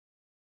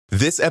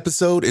This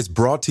episode is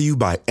brought to you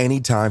by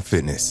Anytime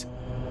Fitness.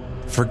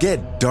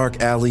 Forget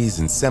dark alleys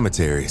and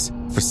cemeteries.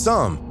 For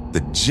some,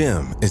 the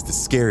gym is the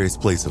scariest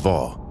place of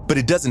all, but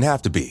it doesn't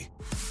have to be.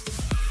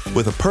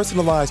 With a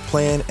personalized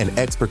plan and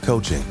expert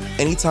coaching,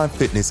 Anytime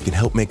Fitness can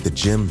help make the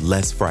gym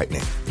less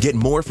frightening. Get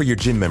more for your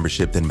gym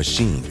membership than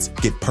machines.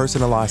 Get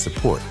personalized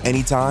support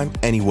anytime,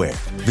 anywhere.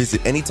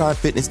 Visit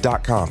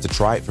AnytimeFitness.com to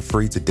try it for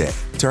free today.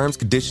 Terms,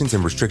 conditions,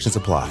 and restrictions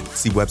apply.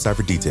 See website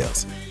for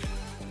details.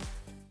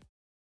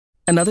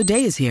 Another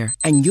day is here,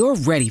 and you're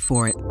ready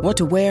for it. What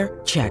to wear?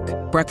 Check.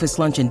 Breakfast,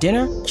 lunch, and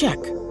dinner?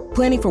 Check.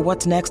 Planning for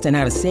what's next and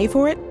how to save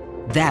for it?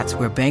 That's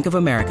where Bank of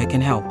America can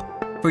help.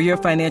 For your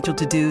financial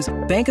to-dos,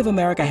 Bank of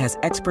America has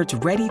experts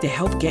ready to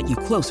help get you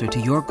closer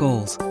to your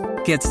goals.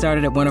 Get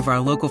started at one of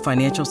our local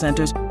financial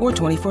centers or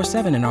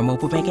 24/7 in our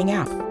mobile banking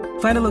app.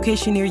 Find a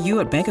location near you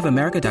at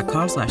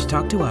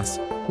bankofamerica.com/talktous.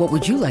 What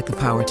would you like the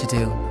power to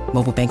do?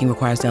 Mobile banking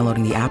requires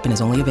downloading the app and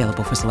is only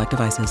available for select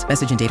devices.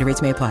 Message and data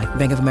rates may apply.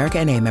 Bank of America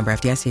N.A., member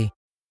FDIC.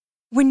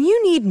 When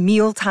you need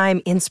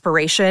mealtime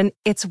inspiration,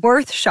 it's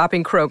worth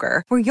shopping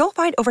Kroger, where you'll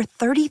find over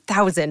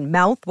 30,000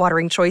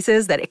 mouth-watering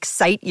choices that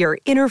excite your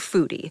inner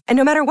foodie. And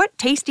no matter what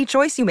tasty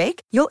choice you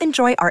make, you'll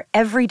enjoy our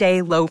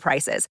everyday low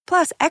prices,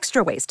 plus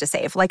extra ways to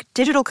save, like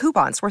digital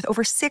coupons worth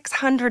over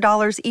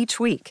 $600 each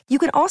week. You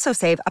can also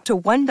save up to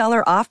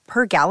 $1 off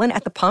per gallon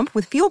at the pump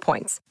with fuel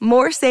points.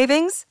 More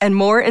savings and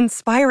more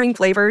inspiring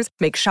flavors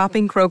make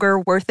shopping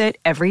Kroger worth it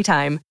every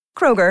time.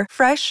 Kroger,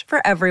 fresh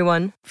for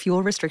everyone.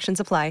 Fuel restrictions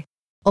apply.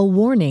 A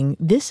warning,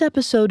 this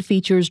episode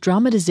features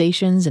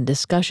dramatizations and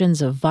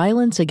discussions of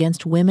violence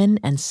against women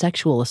and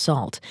sexual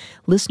assault.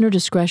 Listener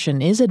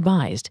discretion is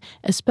advised,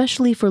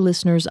 especially for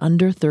listeners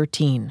under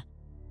 13.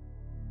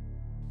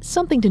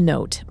 Something to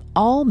note,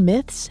 all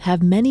myths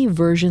have many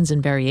versions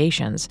and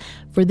variations.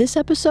 For this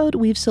episode,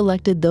 we've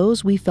selected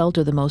those we felt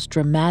are the most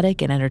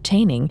dramatic and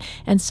entertaining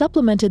and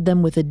supplemented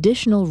them with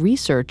additional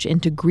research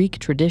into Greek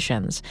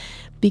traditions.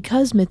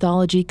 Because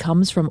mythology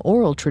comes from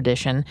oral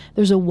tradition,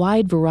 there's a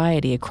wide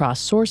variety across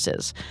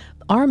sources.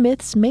 Our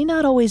myths may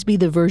not always be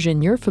the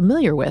version you're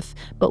familiar with,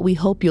 but we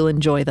hope you'll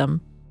enjoy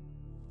them.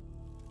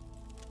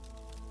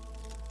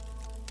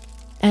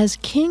 As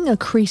King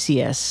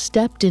Acrisius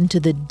stepped into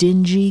the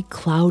dingy,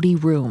 cloudy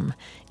room,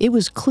 it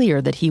was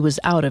clear that he was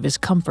out of his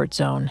comfort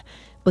zone.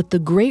 But the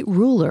great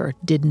ruler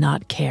did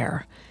not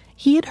care.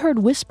 He had heard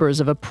whispers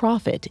of a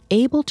prophet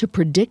able to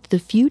predict the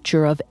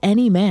future of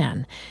any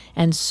man,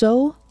 and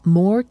so,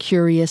 more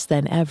curious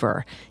than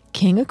ever,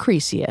 King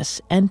Acrisius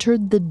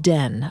entered the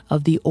den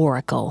of the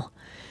oracle.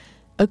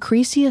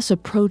 Acrisius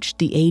approached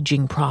the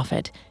aging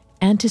prophet,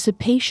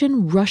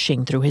 anticipation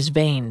rushing through his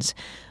veins.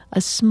 A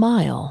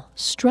smile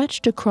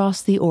stretched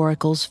across the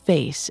oracle's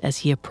face as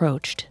he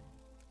approached.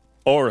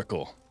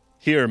 Oracle,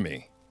 hear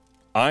me.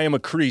 I am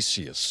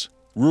Acrisius,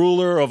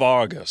 ruler of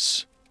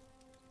Argos.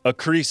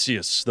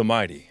 Acrisius the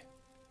Mighty,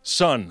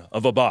 son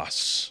of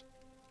Abbas,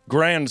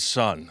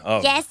 grandson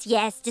of...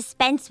 Yes,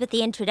 dispense with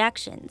the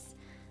introductions.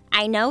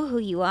 I know who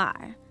you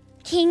are.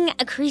 King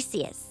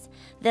Acrisius,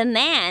 the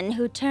man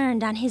who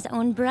turned on his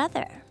own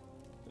brother.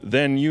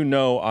 Then you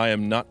know I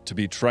am not to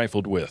be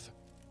trifled with.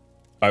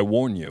 I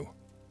warn you.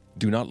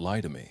 Do not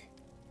lie to me.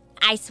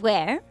 I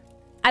swear,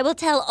 I will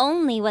tell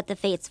only what the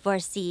fates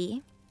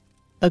foresee.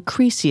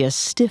 Acrisius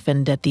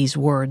stiffened at these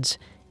words.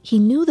 He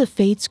knew the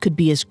fates could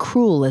be as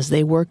cruel as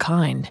they were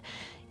kind.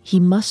 He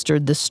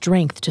mustered the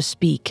strength to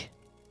speak.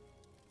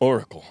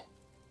 Oracle,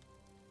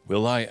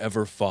 will I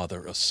ever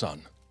father a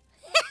son?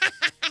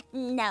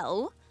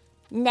 No,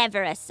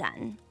 never a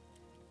son.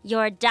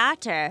 Your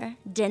daughter,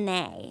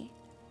 Danae,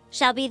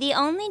 shall be the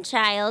only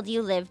child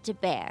you live to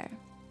bear.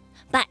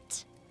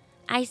 But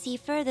I see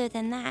further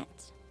than that.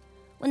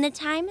 When the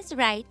time is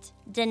right,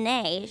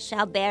 Danae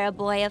shall bear a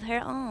boy of her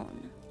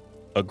own.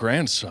 A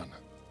grandson?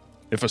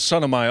 If a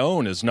son of my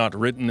own is not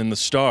written in the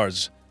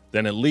stars,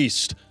 then at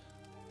least...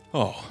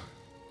 Oh,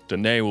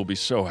 Danae will be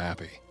so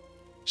happy.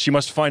 She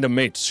must find a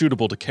mate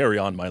suitable to carry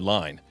on my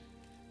line.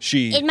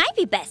 It might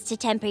be best to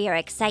temper your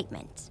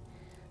excitement.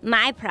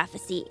 My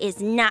prophecy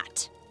is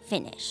not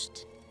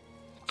finished.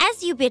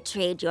 As you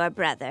betrayed your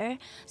brother,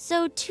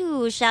 so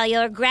too shall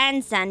your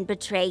grandson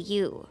betray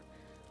you.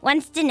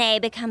 Once Danae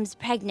becomes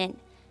pregnant,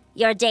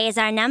 your days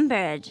are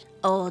numbered,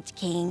 old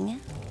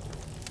king.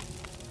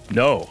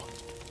 No,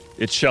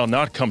 it shall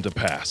not come to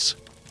pass.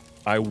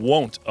 I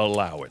won't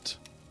allow it.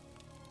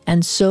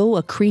 And so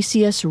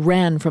Acrisius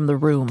ran from the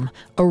room,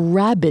 a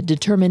rabid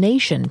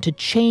determination to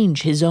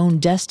change his own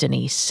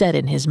destiny set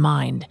in his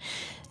mind.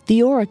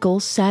 The oracle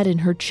sat in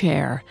her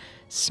chair,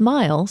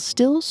 smile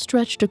still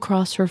stretched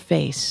across her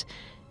face.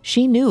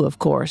 She knew, of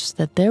course,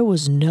 that there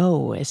was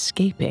no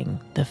escaping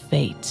the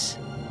fates.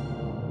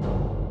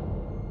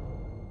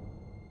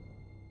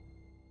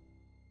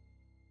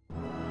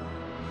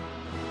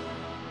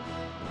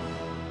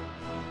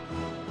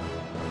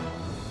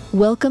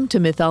 Welcome to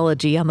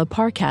Mythology on the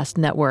Parcast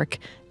Network.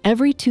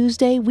 Every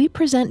Tuesday, we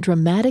present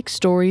dramatic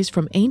stories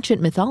from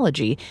ancient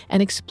mythology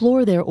and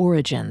explore their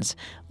origins.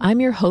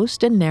 I'm your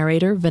host and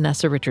narrator,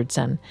 Vanessa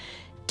Richardson.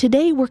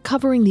 Today we're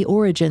covering the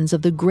origins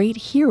of the great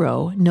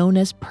hero known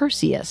as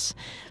Perseus.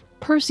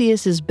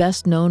 Perseus is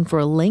best known for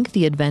a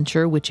lengthy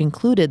adventure which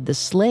included the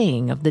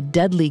slaying of the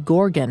deadly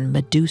Gorgon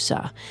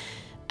Medusa.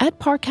 At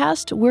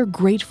Parcast, we're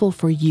grateful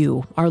for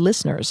you, our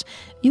listeners.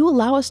 You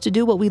allow us to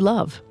do what we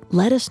love.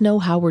 Let us know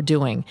how we're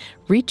doing.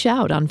 Reach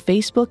out on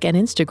Facebook and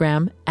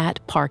Instagram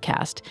at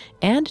Parcast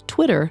and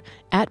Twitter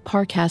at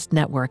Parcast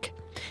Network.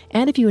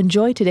 And if you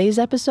enjoy today's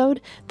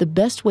episode, the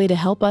best way to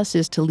help us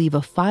is to leave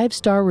a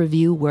 5-star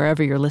review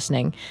wherever you're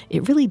listening.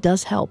 It really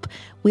does help.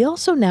 We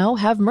also now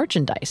have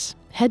merchandise.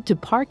 Head to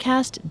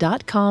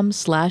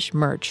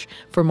parcast.com/merch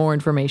for more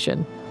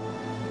information.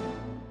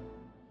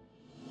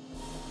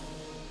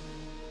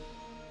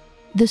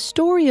 The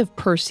story of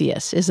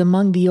Perseus is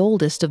among the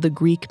oldest of the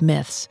Greek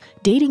myths,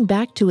 dating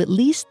back to at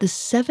least the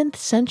 7th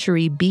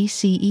century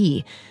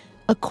BCE.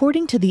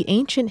 According to the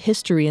Ancient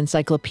History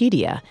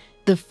Encyclopedia,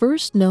 the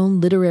first known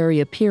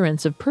literary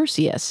appearance of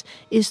Perseus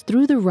is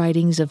through the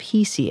writings of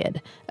Hesiod,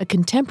 a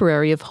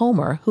contemporary of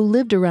Homer who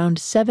lived around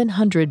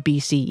 700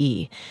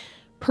 BCE.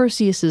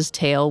 Perseus's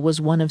tale was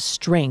one of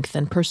strength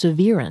and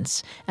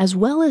perseverance, as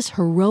well as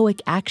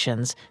heroic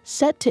actions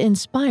set to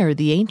inspire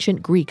the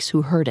ancient Greeks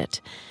who heard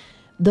it.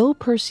 Though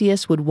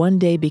Perseus would one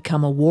day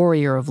become a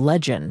warrior of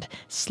legend,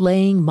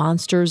 slaying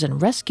monsters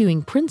and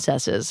rescuing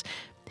princesses,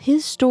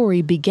 his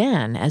story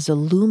began as a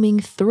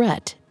looming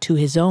threat to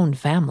his own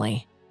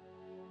family.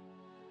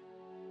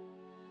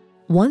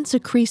 Once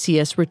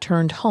Acrisius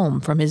returned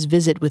home from his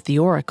visit with the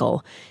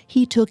oracle,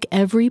 he took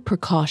every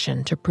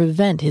precaution to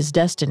prevent his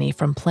destiny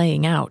from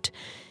playing out.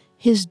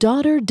 His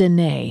daughter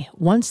Danae,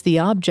 once the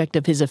object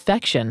of his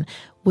affection,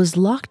 was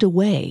locked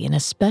away in a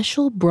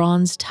special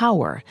bronze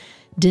tower.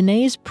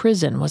 Danae's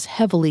prison was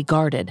heavily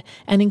guarded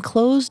and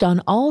enclosed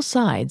on all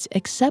sides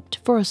except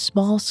for a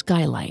small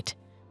skylight.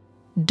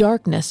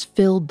 Darkness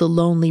filled the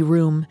lonely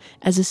room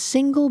as a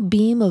single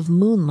beam of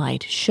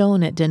moonlight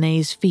shone at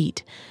Danae's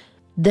feet.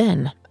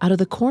 Then, out of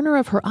the corner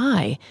of her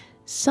eye,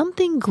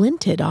 something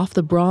glinted off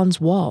the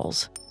bronze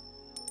walls.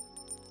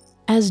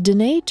 As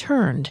Danae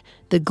turned,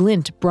 the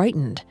glint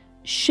brightened,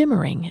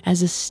 shimmering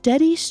as a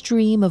steady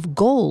stream of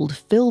gold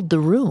filled the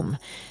room.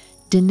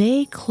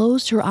 Danae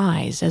closed her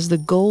eyes as the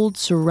gold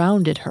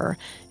surrounded her,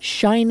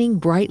 shining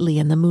brightly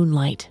in the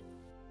moonlight.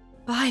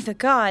 By the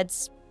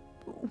gods,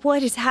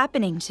 what is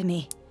happening to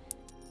me?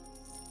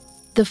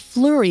 The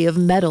flurry of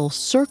metal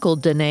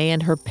circled Danae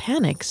and her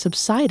panic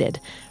subsided,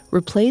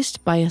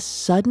 replaced by a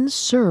sudden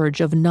surge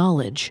of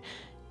knowledge.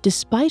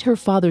 Despite her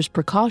father's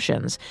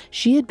precautions,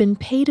 she had been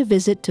paid a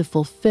visit to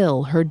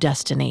fulfill her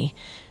destiny.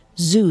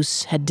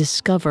 Zeus had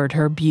discovered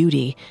her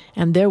beauty,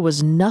 and there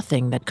was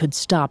nothing that could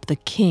stop the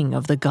king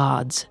of the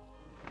gods.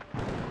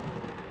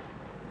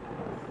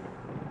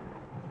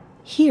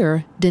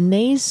 Here,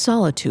 Danae's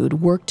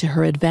solitude worked to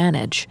her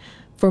advantage.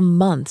 For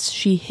months,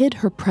 she hid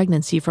her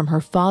pregnancy from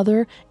her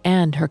father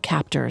and her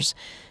captors.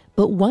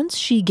 But once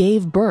she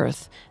gave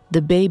birth,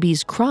 the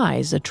baby's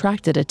cries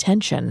attracted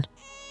attention.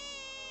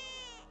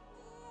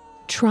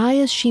 Try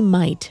as she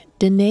might,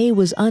 Danae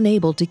was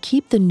unable to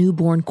keep the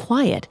newborn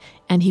quiet,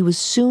 and he was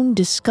soon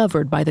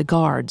discovered by the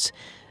guards.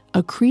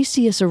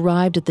 Acrisius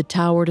arrived at the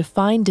tower to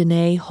find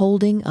Danae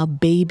holding a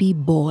baby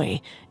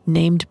boy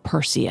named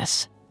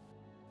Perseus.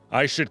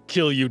 I should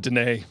kill you,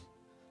 Danae.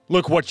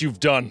 Look what you've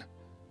done.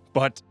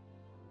 But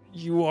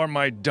you are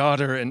my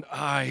daughter, and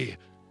I...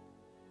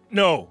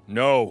 No.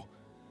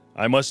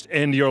 I must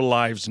end your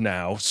lives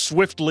now,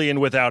 swiftly and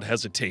without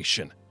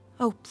hesitation.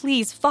 Oh,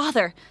 please,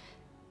 Father,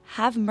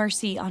 have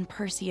mercy on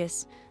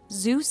Perseus.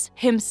 Zeus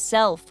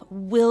himself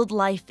willed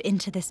life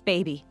into this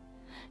baby.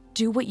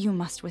 Do what you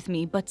must with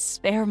me, but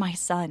spare my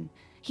son.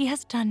 He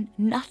has done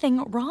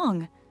nothing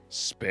wrong.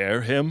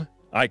 Spare him?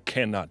 I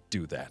cannot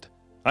do that.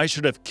 I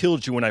should have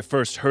killed you when I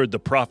first heard the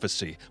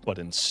prophecy, but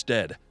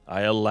instead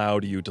I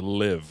allowed you to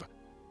live.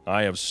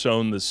 I have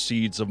sown the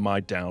seeds of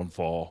my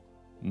downfall.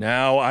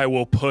 Now I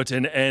will put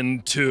an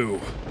end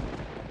to.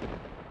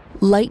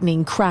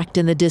 Lightning cracked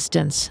in the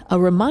distance, a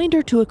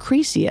reminder to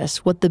Acrisius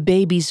what the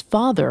baby's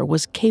father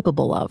was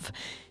capable of.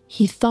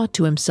 He thought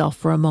to himself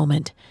for a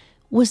moment,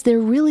 was there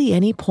really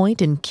any point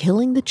in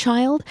killing the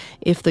child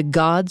if the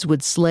gods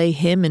would slay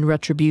him in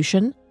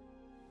retribution?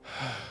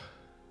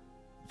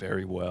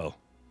 Very well.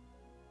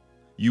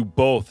 You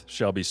both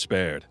shall be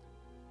spared,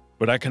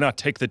 but I cannot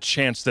take the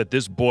chance that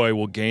this boy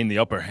will gain the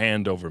upper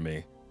hand over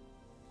me.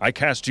 I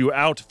cast you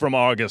out from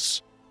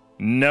Argus.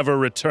 Never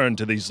return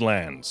to these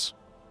lands.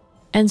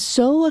 And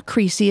so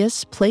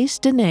Acrisius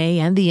placed Danae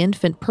and the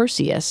infant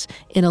Perseus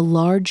in a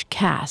large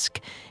cask,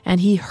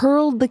 and he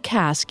hurled the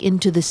cask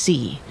into the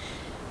sea.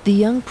 The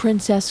young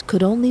princess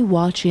could only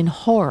watch in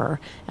horror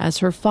as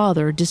her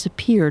father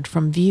disappeared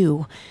from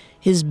view,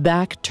 his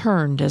back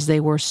turned as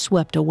they were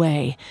swept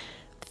away.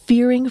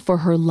 Fearing for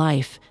her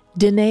life,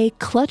 Danae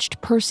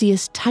clutched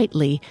Perseus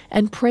tightly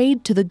and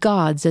prayed to the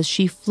gods as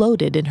she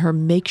floated in her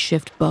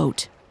makeshift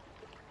boat.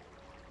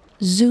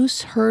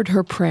 Zeus heard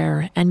her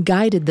prayer and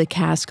guided the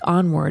cask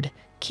onward,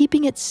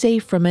 keeping it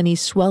safe from any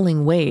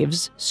swelling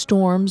waves,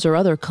 storms, or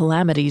other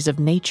calamities of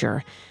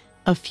nature.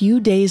 A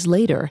few days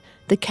later,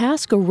 the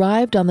cask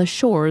arrived on the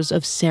shores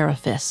of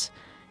Seriphus.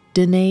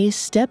 Danae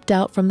stepped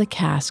out from the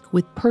cask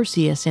with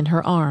Perseus in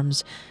her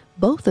arms,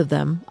 both of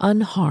them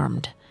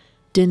unharmed.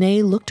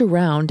 Danae looked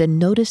around and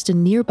noticed a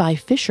nearby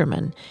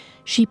fisherman.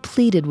 She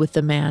pleaded with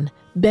the man,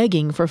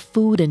 begging for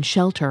food and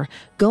shelter,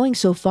 going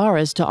so far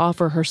as to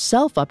offer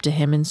herself up to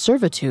him in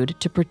servitude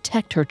to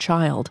protect her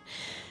child.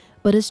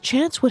 But as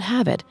chance would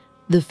have it,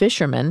 the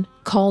fisherman,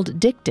 called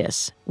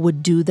Dictys,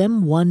 would do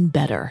them one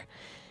better.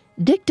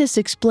 Dictys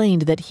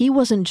explained that he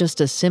wasn't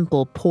just a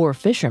simple poor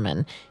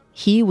fisherman.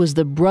 He was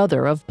the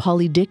brother of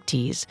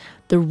Polydictes,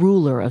 the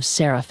ruler of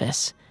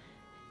Seriphus.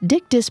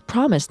 Dictys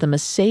promised them a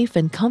safe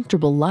and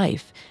comfortable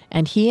life,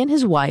 and he and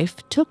his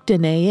wife took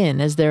Danae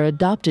in as their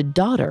adopted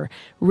daughter,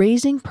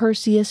 raising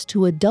Perseus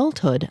to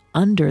adulthood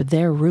under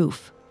their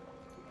roof.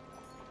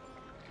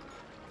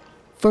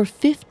 For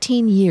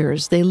 15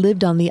 years they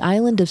lived on the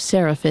island of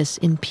Seriphus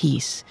in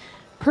peace.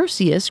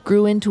 Perseus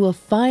grew into a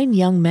fine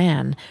young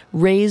man,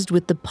 raised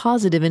with the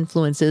positive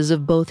influences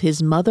of both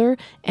his mother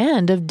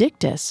and of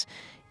Dictys.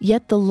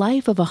 Yet the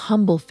life of a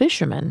humble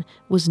fisherman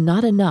was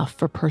not enough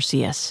for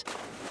Perseus.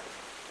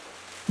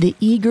 The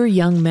eager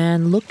young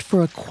man looked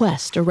for a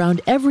quest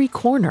around every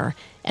corner,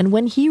 and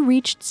when he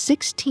reached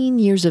 16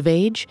 years of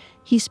age,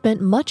 he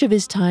spent much of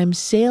his time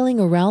sailing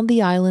around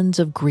the islands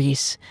of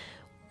Greece.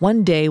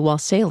 One day while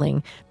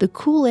sailing, the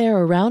cool air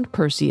around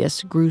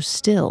Perseus grew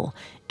still,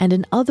 and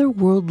an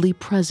otherworldly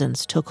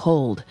presence took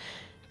hold.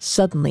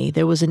 Suddenly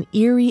there was an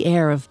eerie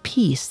air of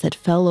peace that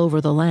fell over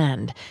the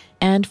land,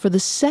 and for the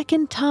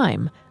second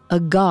time, a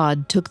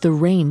god took the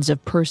reins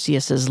of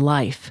Perseus's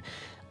life.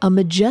 A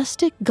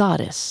majestic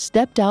goddess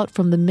stepped out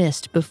from the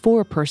mist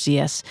before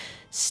Perseus,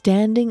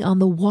 standing on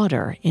the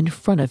water in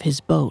front of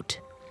his boat.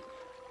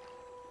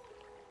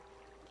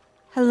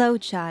 Hello,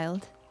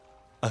 child.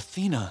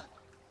 Athena,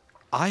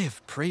 I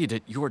have prayed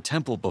at your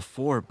temple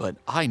before, but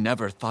I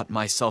never thought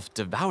myself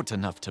devout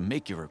enough to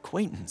make your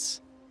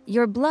acquaintance.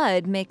 Your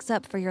blood makes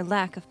up for your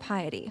lack of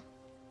piety.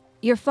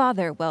 Your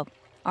father, well,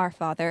 our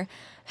father,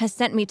 has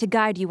sent me to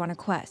guide you on a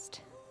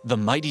quest. The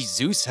mighty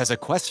Zeus has a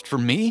quest for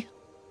me?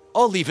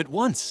 I'll leave at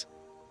once.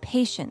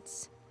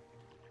 Patience.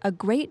 A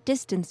great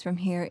distance from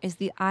here is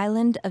the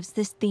island of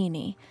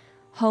Cisthene,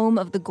 home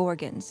of the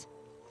Gorgons.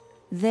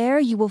 There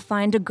you will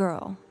find a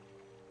girl,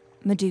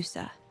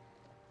 Medusa,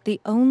 the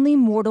only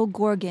mortal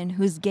Gorgon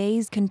whose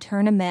gaze can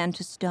turn a man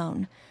to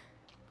stone.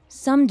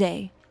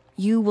 Someday,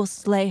 you will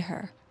slay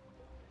her.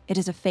 It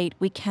is a fate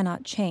we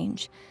cannot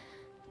change.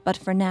 But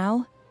for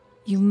now,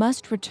 you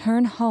must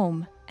return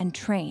home and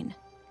train.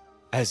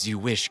 As you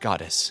wish,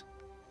 goddess.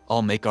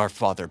 I'll make our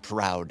father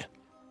proud.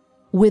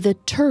 With a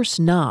terse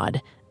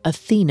nod,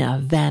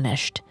 Athena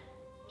vanished.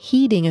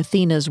 Heeding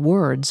Athena's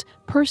words,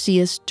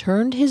 Perseus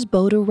turned his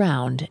boat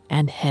around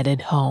and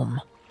headed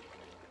home.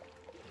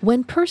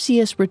 When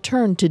Perseus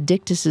returned to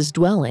Dictys's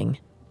dwelling,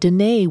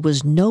 Danae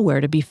was nowhere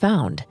to be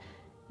found.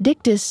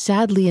 Dictys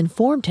sadly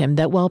informed him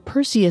that while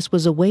Perseus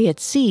was away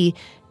at sea,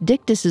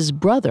 Dictys's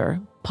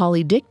brother,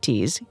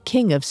 Polydictes,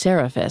 king of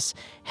Seriphus,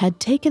 had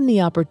taken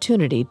the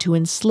opportunity to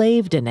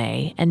enslave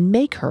Danae and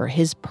make her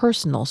his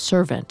personal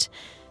servant.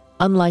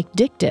 Unlike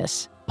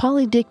Dictys,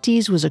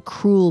 Polydictes was a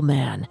cruel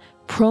man,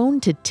 prone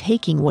to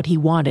taking what he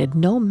wanted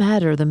no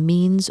matter the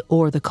means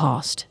or the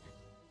cost.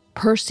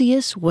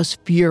 Perseus was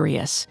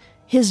furious.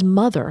 His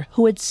mother,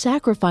 who had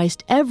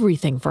sacrificed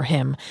everything for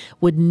him,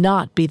 would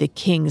not be the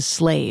king's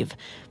slave.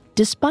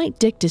 Despite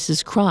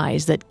Dictys's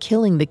cries that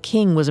killing the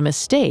king was a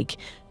mistake,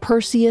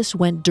 Perseus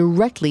went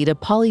directly to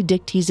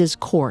Polydictes'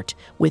 court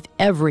with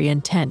every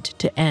intent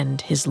to end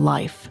his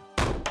life.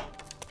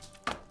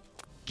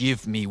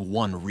 Give me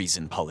one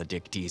reason,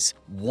 Polydictes.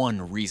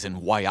 One reason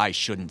why I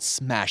shouldn't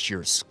smash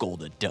your skull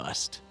to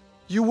dust.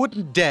 You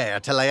wouldn't dare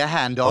to lay a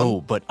hand on...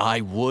 Oh, but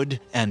I would,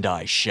 and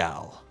I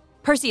shall.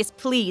 Perseus,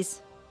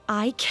 please.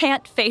 I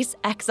can't face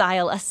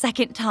exile a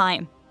second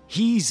time.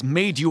 He's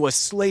made you a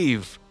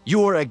slave.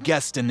 You're a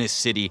guest in this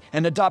city,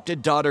 an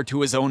adopted daughter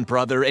to his own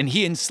brother, and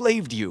he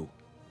enslaved you.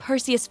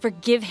 Perseus,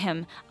 forgive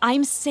him.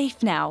 I'm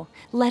safe now.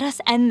 Let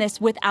us end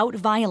this without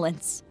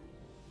violence.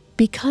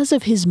 Because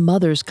of his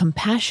mother's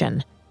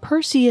compassion,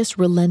 Perseus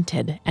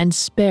relented and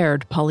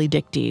spared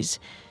Polydictes.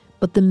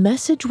 But the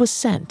message was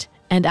sent,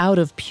 and out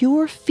of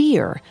pure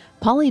fear,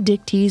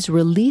 Polydictes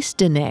released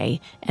Danae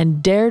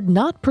and dared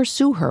not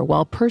pursue her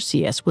while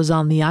Perseus was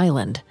on the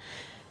island.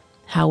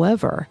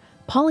 However,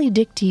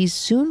 Polydictes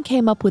soon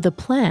came up with a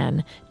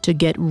plan to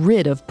get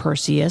rid of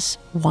Perseus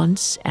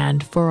once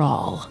and for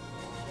all.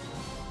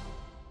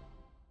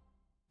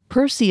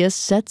 Perseus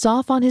sets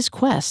off on his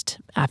quest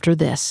after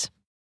this.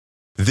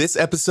 This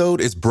episode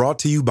is brought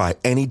to you by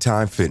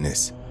Anytime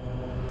Fitness.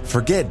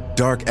 Forget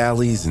dark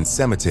alleys and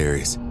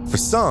cemeteries. For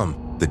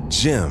some, the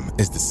gym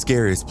is the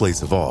scariest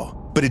place of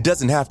all, but it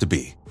doesn't have to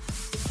be.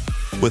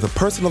 With a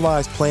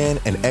personalized plan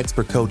and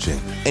expert coaching,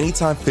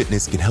 Anytime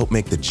Fitness can help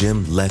make the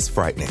gym less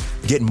frightening.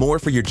 Get more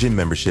for your gym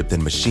membership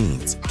than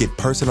machines. Get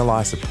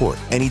personalized support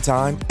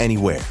anytime,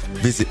 anywhere.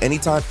 Visit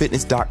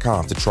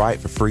AnytimeFitness.com to try it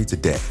for free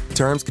today.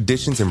 Terms,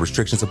 conditions, and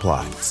restrictions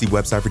apply. See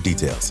website for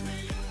details.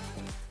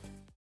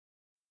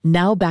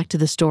 Now back to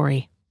the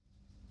story.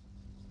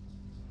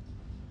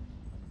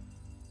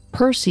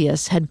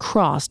 Perseus had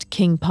crossed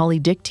King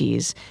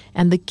Polydictes,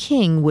 and the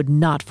king would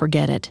not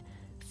forget it.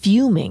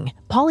 Fuming,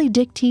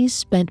 Polydictes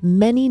spent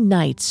many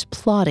nights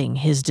plotting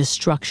his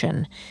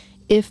destruction.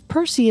 If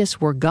Perseus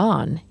were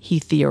gone, he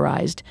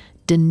theorized,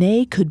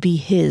 Danae could be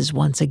his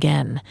once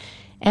again.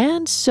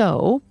 And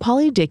so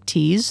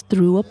Polydictes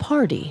threw a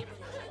party.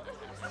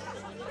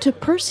 To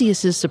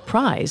Perseus's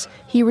surprise,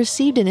 he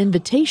received an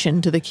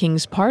invitation to the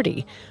king's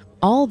party.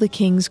 All the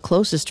king's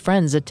closest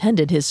friends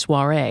attended his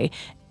soiree,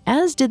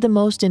 as did the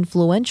most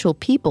influential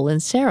people in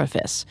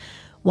Seriphus.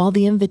 While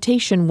the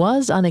invitation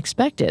was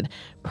unexpected,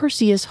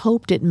 Perseus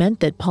hoped it meant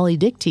that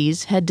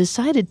Polydictes had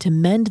decided to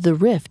mend the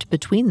rift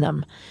between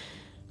them.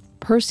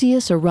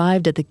 Perseus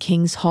arrived at the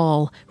king's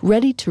hall,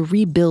 ready to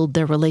rebuild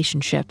their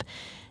relationship.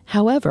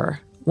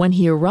 However, when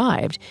he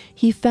arrived,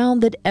 he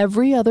found that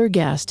every other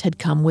guest had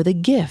come with a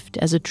gift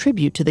as a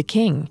tribute to the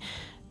king.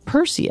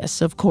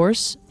 Perseus, of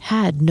course,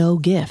 had no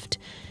gift.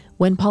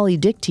 When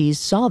Polydictes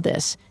saw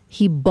this,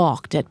 he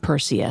balked at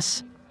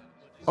Perseus.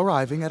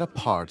 Arriving at a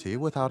party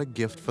without a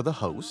gift for the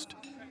host,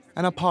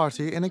 and a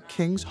party in a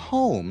king's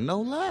home,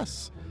 no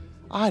less.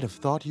 I'd have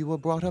thought you were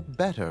brought up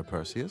better,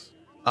 Perseus.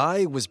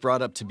 I was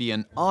brought up to be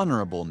an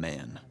honorable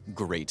man,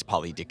 great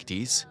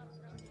Polydictes.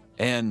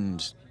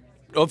 And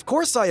of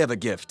course I have a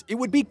gift. It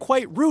would be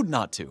quite rude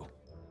not to.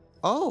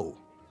 Oh,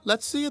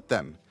 let's see it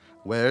then.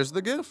 Where's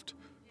the gift?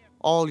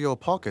 All your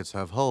pockets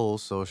have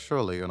holes, so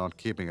surely you're not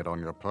keeping it on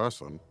your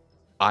person.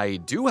 I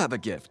do have a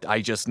gift.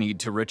 I just need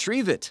to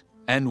retrieve it.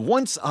 And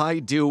once I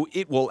do,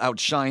 it will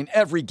outshine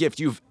every gift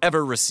you've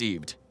ever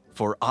received.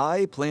 For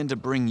I plan to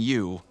bring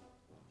you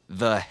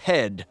the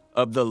head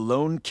of the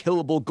lone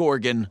killable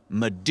Gorgon,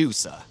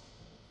 Medusa.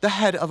 The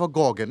head of a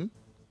Gorgon?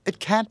 It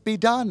can't be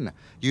done.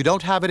 You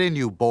don't have it in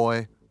you,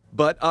 boy.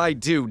 But I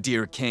do,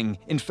 dear king.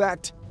 In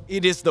fact,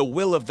 it is the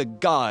will of the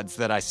gods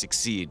that I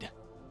succeed.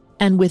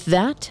 And with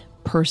that,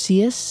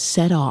 Perseus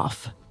set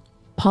off.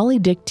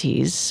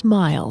 Polydictes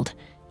smiled.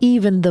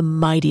 Even the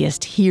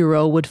mightiest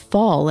hero would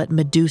fall at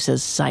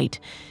Medusa's sight.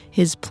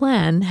 His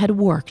plan had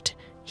worked.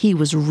 He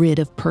was rid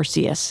of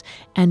Perseus,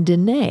 and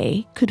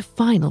Danae could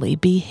finally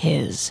be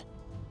his.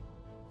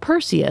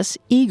 Perseus,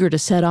 eager to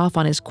set off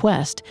on his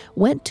quest,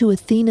 went to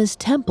Athena's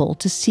temple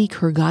to seek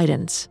her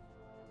guidance.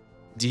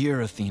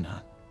 Dear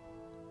Athena,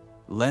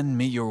 lend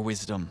me your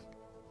wisdom.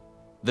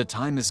 The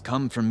time has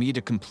come for me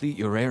to complete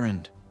your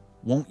errand.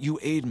 Won't you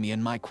aid me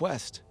in my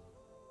quest?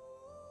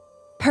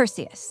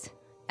 Perseus,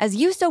 as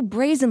you so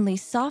brazenly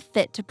saw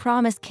fit to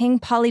promise King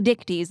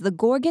Polydictes the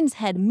Gorgon's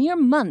head mere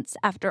months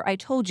after I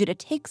told you to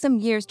take some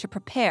years to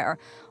prepare,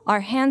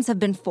 our hands have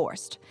been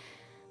forced.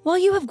 While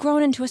you have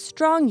grown into a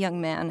strong young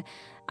man,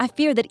 I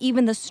fear that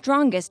even the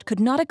strongest could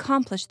not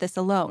accomplish this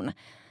alone.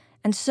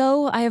 And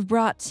so I have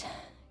brought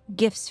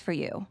gifts for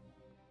you.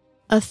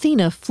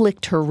 Athena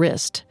flicked her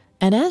wrist,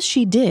 and as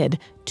she did,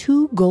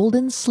 2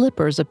 golden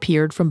slippers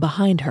appeared from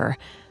behind her.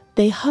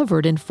 They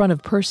hovered in front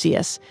of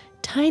Perseus,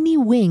 tiny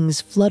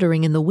wings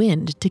fluttering in the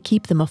wind to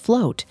keep them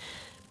afloat.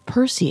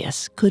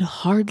 Perseus could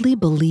hardly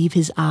believe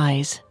his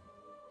eyes.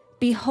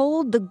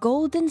 Behold the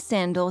golden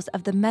sandals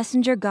of the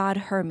messenger god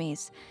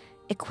Hermes,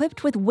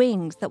 equipped with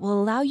wings that will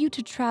allow you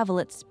to travel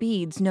at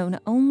speeds known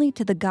only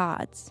to the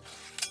gods.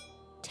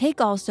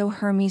 Take also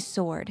Hermes'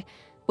 sword,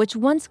 which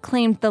once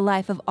claimed the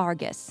life of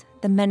Argus,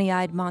 the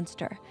many-eyed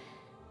monster.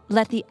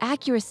 Let the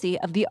accuracy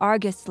of the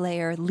Argus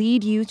Slayer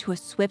lead you to a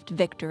swift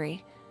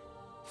victory.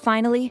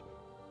 Finally,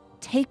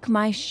 take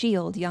my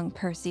shield, young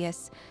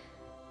Perseus.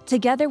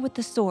 Together with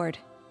the sword,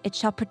 it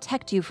shall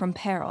protect you from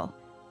peril.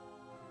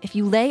 If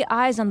you lay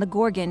eyes on the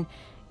Gorgon,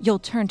 you'll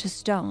turn to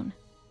stone.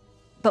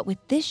 But with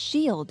this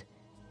shield,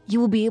 you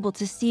will be able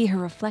to see her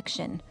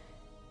reflection.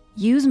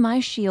 Use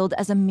my shield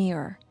as a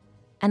mirror,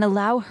 and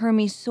allow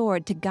Hermes'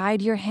 sword to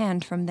guide your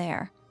hand from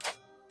there.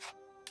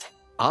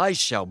 I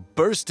shall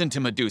burst into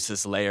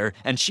Medusa's lair,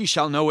 and she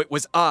shall know it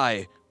was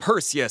I,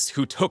 Perseus,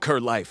 who took her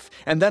life,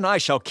 and then I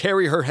shall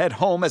carry her head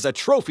home as a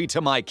trophy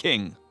to my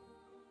king.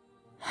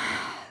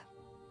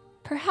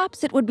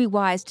 Perhaps it would be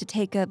wise to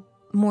take a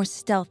more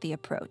stealthy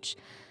approach.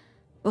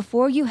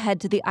 Before you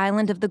head to the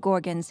island of the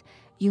Gorgons,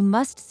 you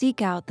must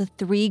seek out the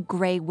 3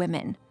 gray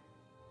women.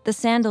 The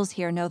sandals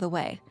here know the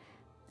way.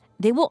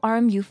 They will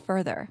arm you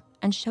further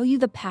and show you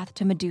the path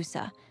to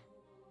Medusa.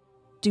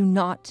 Do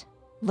not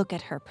look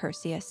at her,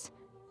 Perseus.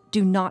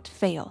 Do not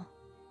fail.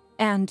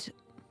 And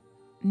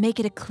make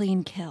it a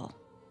clean kill.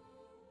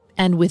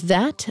 And with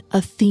that,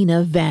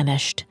 Athena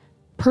vanished.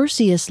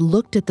 Perseus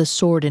looked at the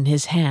sword in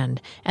his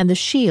hand and the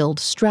shield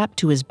strapped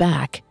to his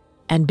back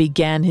and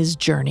began his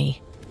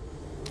journey.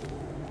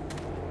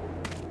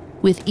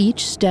 With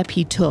each step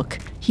he took,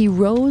 he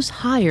rose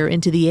higher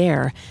into the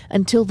air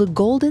until the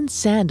golden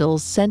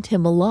sandals sent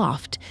him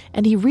aloft,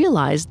 and he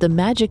realized the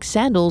magic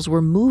sandals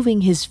were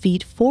moving his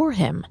feet for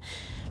him.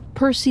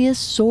 Perseus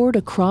soared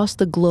across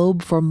the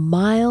globe for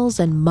miles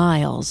and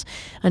miles,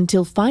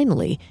 until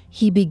finally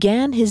he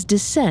began his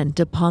descent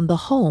upon the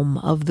home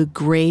of the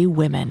Gray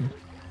Women.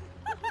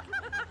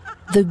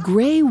 The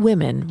Gray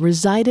Women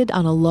resided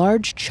on a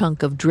large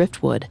chunk of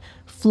driftwood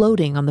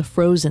floating on the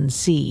frozen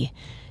sea.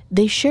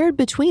 They shared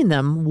between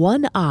them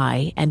one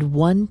eye and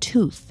one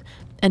tooth,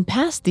 and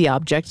passed the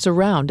objects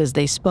around as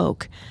they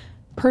spoke.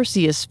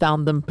 Perseus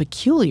found them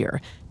peculiar,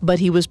 but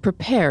he was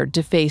prepared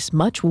to face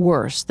much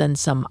worse than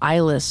some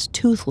eyeless,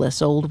 toothless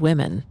old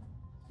women.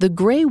 The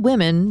Gray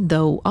Women,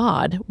 though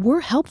odd,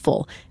 were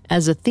helpful,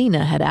 as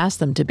Athena had asked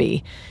them to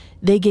be.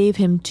 They gave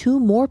him 2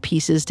 more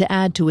pieces to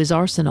add to his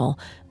arsenal,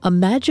 a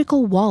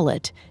magical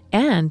wallet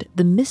and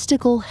the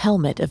mystical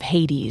helmet of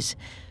Hades.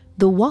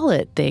 The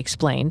wallet, they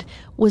explained,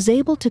 was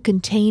able to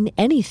contain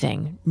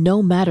anything,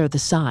 no matter the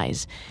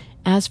size.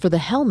 As for the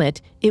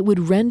helmet, it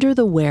would render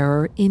the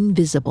wearer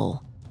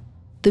invisible.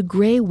 The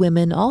Gray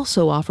Women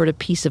also offered a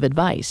piece of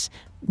advice,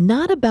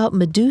 not about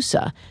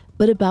Medusa,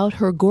 but about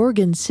her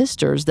Gorgon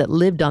sisters that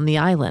lived on the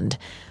island.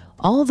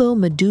 Although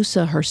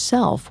Medusa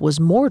herself was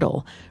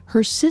mortal,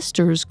 her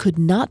sisters could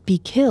not be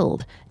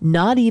killed,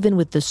 not even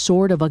with the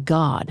sword of a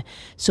god,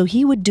 so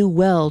he would do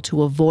well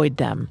to avoid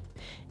them.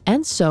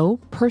 And so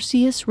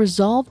Perseus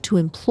resolved to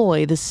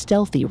employ the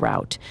stealthy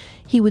route.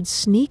 He would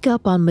sneak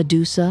up on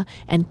Medusa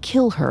and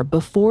kill her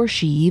before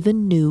she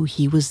even knew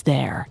he was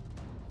there.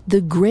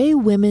 The Gray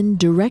Women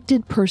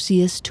directed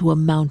Perseus to a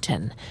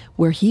mountain,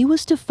 where he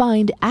was to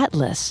find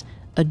Atlas,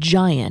 a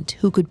giant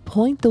who could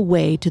point the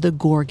way to the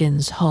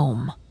Gorgons'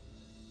 home.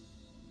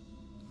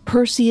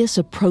 Perseus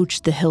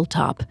approached the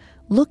hilltop,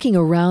 looking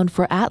around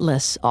for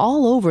Atlas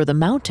all over the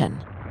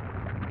mountain.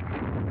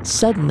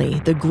 Suddenly,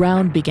 the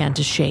ground began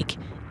to shake,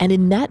 and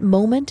in that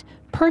moment,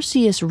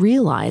 Perseus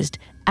realized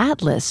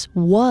Atlas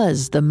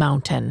was the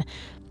mountain,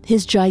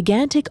 his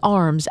gigantic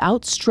arms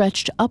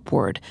outstretched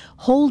upward,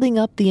 holding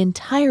up the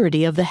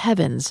entirety of the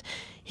heavens,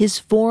 his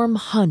form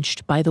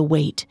hunched by the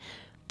weight.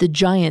 The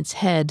giant's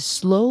head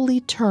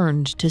slowly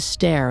turned to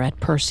stare at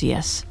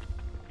Perseus.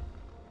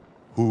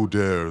 Who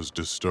dares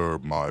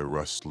disturb my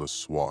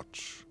restless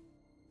watch?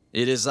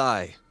 It is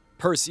I,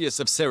 Perseus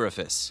of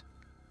Seriphus.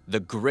 The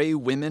Gray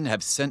Women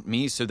have sent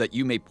me so that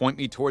you may point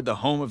me toward the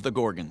home of the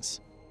Gorgons.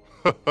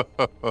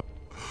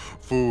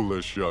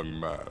 Foolish young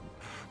man.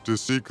 To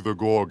seek the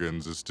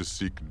Gorgons is to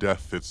seek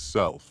death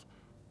itself.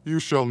 You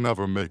shall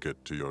never make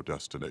it to your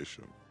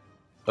destination.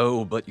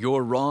 Oh, but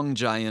you're wrong,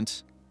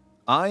 giant.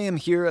 I am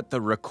here at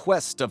the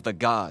request of the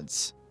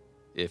gods.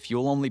 If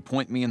you'll only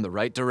point me in the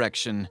right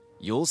direction,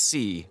 you'll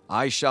see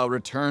I shall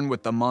return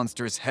with the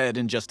monster's head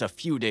in just a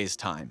few days'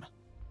 time.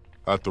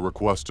 At the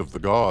request of the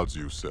gods,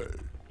 you say?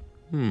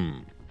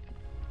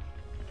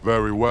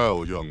 Very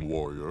well, young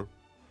warrior.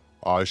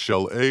 I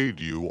shall aid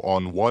you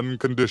on one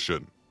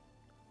condition.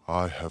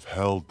 I have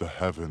held the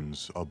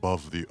heavens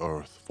above the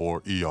earth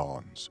for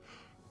eons,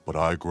 but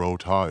I grow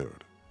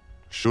tired.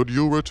 Should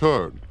you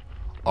return,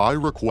 I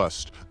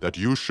request that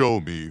you show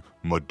me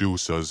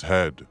Medusa's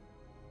head.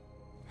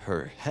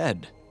 Her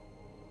head?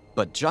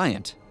 But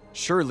giant,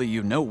 surely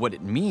you know what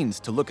it means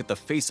to look at the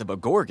face of a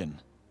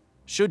Gorgon.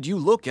 Should you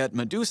look at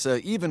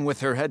Medusa even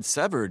with her head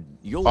severed,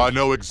 you'll... I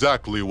know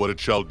exactly what it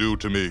shall do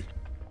to me.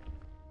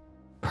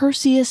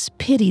 Perseus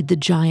pitied the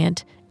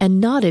giant and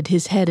nodded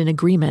his head in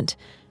agreement.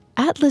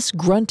 Atlas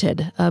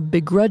grunted, a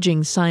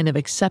begrudging sign of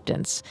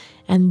acceptance,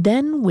 and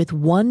then with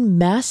one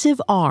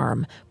massive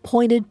arm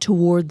pointed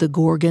toward the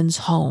Gorgon's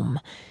home.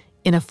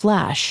 In a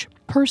flash,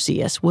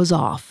 Perseus was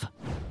off.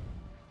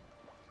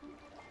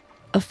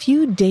 A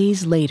few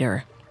days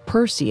later,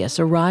 Perseus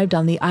arrived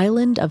on the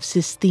island of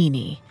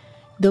Sisthene.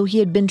 Though he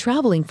had been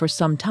traveling for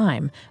some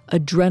time,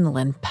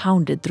 adrenaline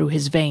pounded through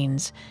his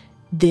veins.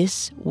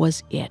 This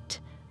was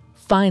it.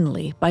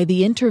 Finally, by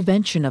the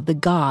intervention of the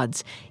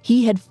gods,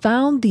 he had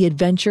found the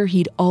adventure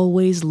he'd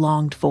always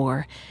longed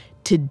for.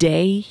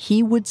 Today,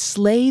 he would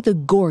slay the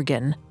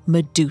Gorgon,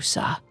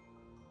 Medusa.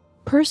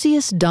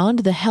 Perseus donned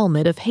the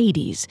helmet of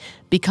Hades,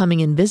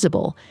 becoming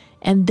invisible,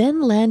 and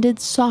then landed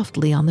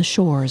softly on the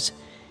shores.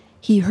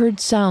 He heard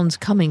sounds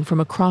coming from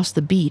across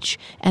the beach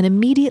and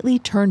immediately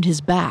turned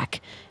his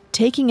back,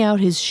 taking out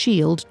his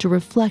shield to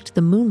reflect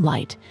the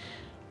moonlight.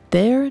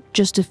 There,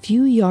 just a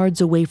few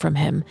yards away from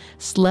him,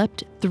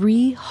 slept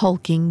 3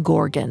 hulking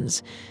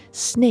Gorgons,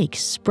 snakes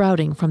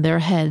sprouting from their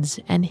heads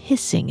and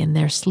hissing in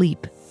their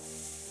sleep.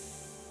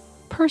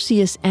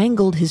 Perseus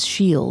angled his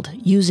shield,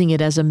 using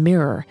it as a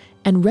mirror,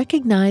 and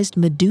recognized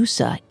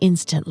Medusa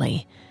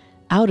instantly.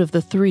 Out of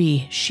the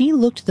 3, she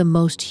looked the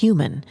most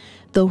human.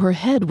 Though her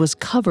head was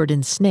covered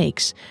in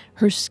snakes,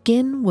 her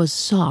skin was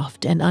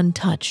soft and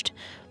untouched,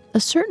 a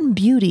certain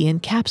beauty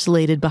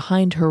encapsulated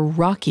behind her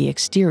rocky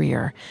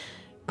exterior.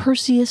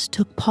 Perseus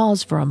took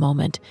pause for a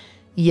moment,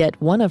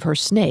 yet one of her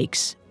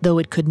snakes, though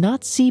it could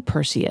not see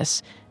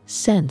Perseus,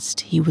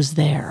 sensed he was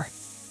there.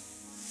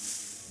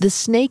 The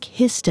snake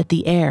hissed at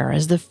the air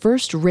as the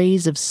first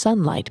rays of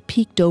sunlight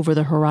peeked over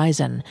the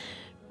horizon.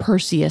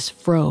 Perseus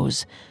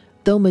froze.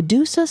 Though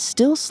Medusa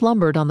still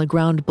slumbered on the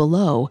ground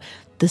below,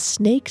 the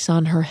snakes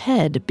on her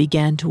head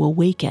began to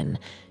awaken.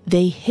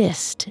 They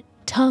hissed,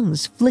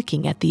 tongues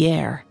flicking at the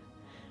air.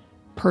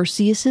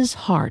 Perseus's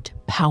heart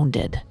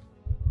pounded.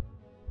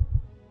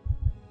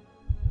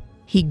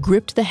 He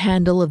gripped the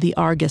handle of the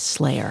Argus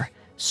Slayer,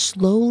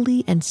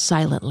 slowly and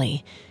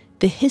silently.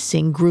 The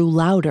hissing grew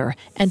louder,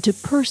 and to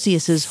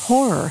Perseus's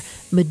horror,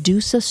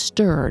 Medusa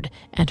stirred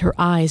and her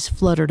eyes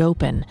fluttered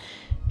open.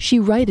 She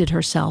righted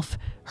herself,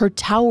 her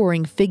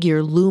towering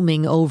figure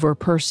looming over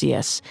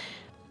Perseus.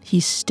 He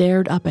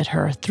stared up at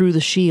her through the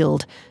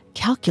shield,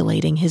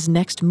 calculating his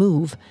next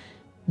move.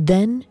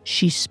 Then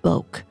she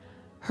spoke,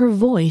 her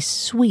voice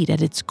sweet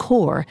at its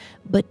core,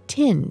 but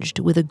tinged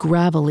with a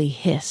gravelly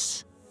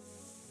hiss.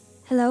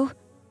 Hello?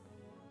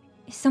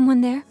 Is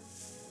someone there?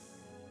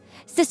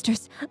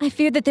 Sisters, I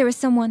fear that there is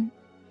someone.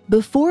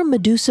 Before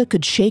Medusa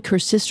could shake her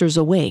sisters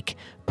awake,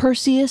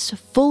 Perseus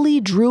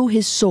fully drew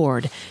his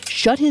sword,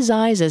 shut his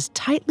eyes as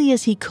tightly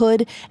as he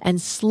could,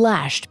 and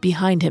slashed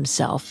behind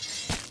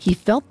himself. He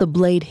felt the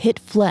blade hit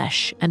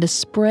flesh and a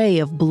spray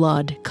of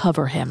blood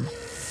cover him.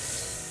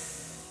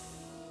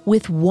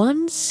 With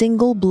one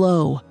single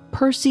blow,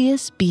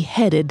 Perseus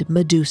beheaded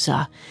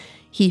Medusa.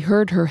 He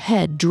heard her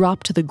head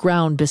drop to the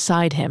ground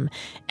beside him,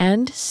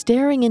 and,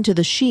 staring into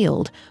the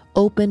shield,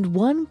 opened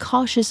one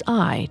cautious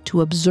eye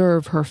to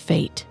observe her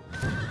fate.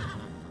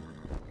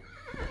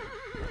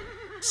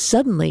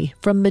 Suddenly,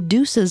 from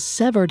Medusa's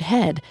severed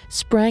head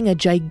sprang a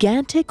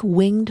gigantic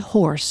winged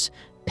horse,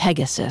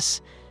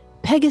 Pegasus.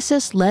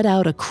 Pegasus let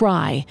out a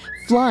cry,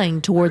 flying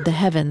toward the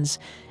heavens.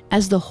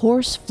 As the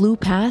horse flew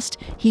past,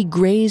 he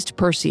grazed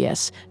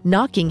Perseus,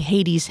 knocking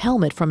Hades'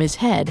 helmet from his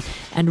head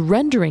and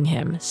rendering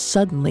him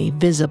suddenly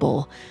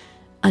visible.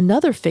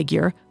 Another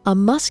figure, a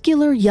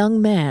muscular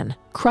young man,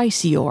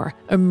 Chrysaor,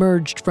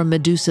 emerged from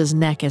Medusa's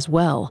neck as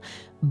well,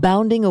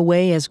 bounding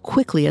away as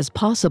quickly as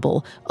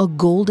possible, a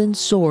golden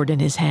sword in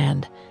his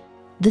hand.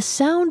 The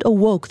sound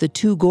awoke the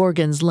two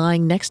Gorgons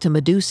lying next to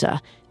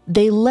Medusa.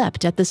 They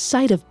leapt at the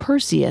sight of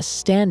Perseus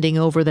standing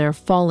over their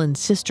fallen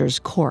sister's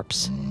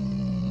corpse.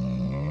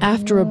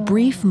 After a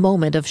brief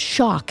moment of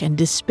shock and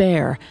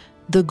despair,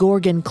 the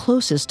Gorgon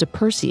closest to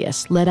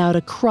Perseus let out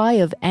a cry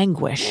of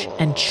anguish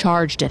and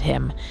charged at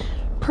him.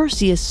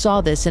 Perseus saw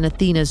this in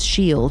Athena's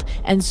shield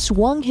and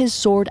swung his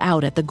sword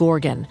out at the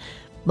Gorgon.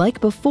 Like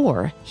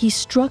before, he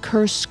struck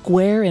her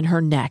square in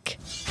her neck.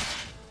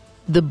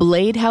 The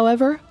blade,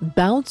 however,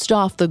 bounced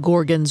off the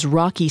Gorgon's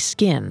rocky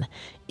skin.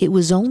 It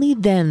was only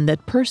then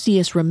that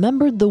Perseus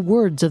remembered the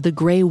words of the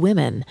Grey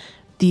Women.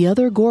 The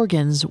other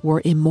Gorgons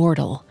were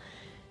immortal.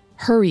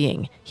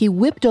 Hurrying, he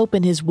whipped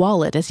open his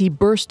wallet as he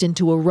burst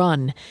into a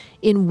run.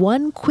 In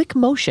one quick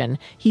motion,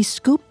 he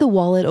scooped the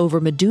wallet over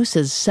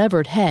Medusa's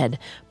severed head,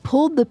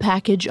 pulled the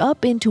package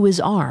up into his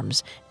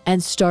arms,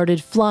 and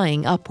started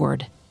flying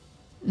upward.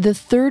 The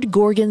third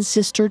Gorgon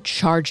sister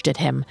charged at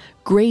him,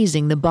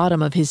 grazing the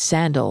bottom of his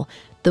sandal.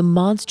 The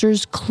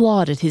monsters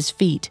clawed at his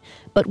feet,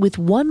 but with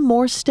one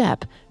more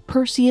step,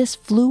 Perseus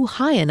flew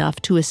high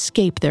enough to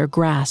escape their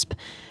grasp.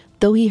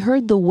 Though he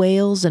heard the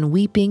wails and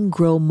weeping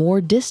grow more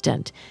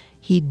distant,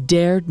 he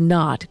dared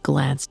not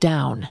glance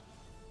down.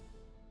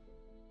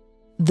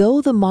 Though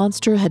the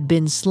monster had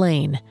been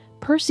slain,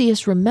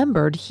 Perseus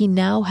remembered he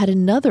now had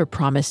another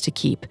promise to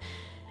keep.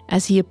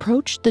 As he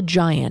approached the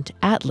giant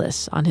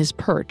Atlas on his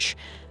perch,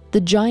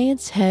 the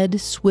giant's head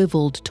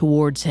swiveled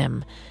towards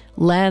him,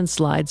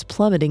 landslides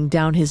plummeting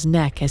down his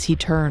neck as he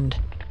turned.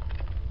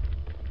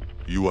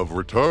 You have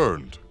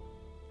returned.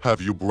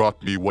 Have you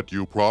brought me what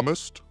you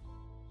promised?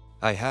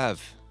 I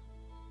have.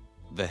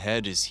 The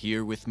head is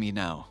here with me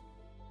now.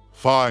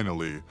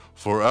 Finally,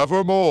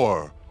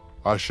 forevermore,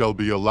 I shall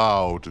be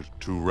allowed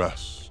to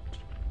rest.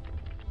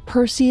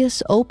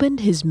 Perseus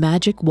opened his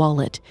magic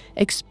wallet,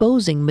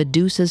 exposing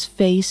Medusa's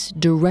face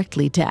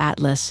directly to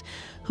Atlas,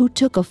 who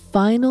took a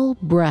final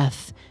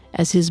breath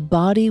as his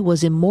body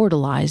was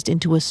immortalized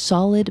into a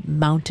solid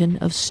mountain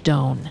of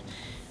stone.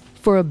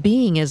 For a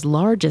being as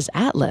large as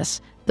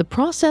Atlas, the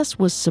process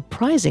was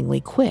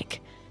surprisingly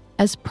quick.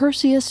 As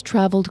Perseus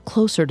traveled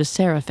closer to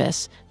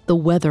Seriphus, the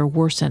weather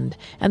worsened,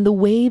 and the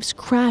waves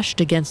crashed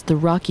against the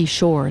rocky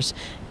shores,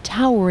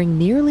 towering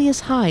nearly as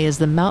high as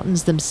the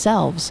mountains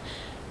themselves.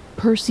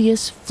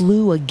 Perseus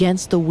flew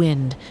against the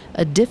wind,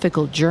 a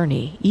difficult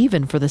journey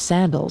even for the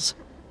sandals.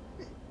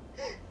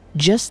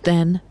 Just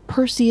then,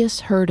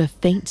 Perseus heard a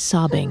faint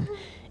sobbing.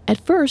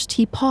 At first,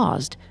 he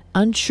paused,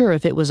 unsure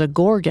if it was a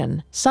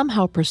Gorgon,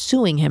 somehow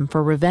pursuing him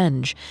for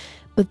revenge.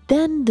 But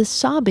then the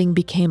sobbing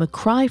became a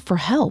cry for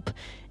help,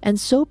 and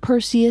so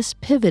Perseus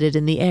pivoted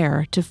in the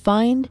air to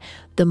find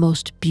the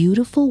most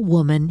beautiful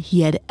woman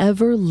he had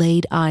ever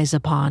laid eyes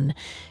upon,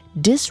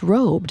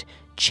 disrobed,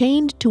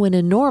 chained to an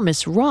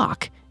enormous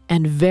rock,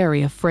 and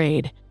very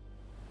afraid.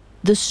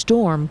 The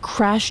storm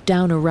crashed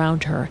down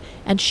around her,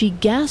 and she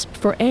gasped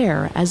for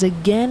air as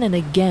again and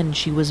again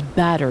she was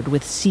battered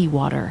with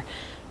seawater.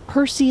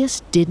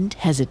 Perseus didn't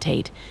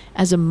hesitate.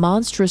 As a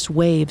monstrous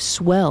wave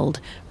swelled,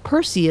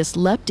 Perseus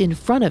leapt in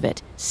front of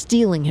it,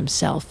 steeling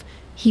himself.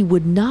 He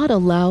would not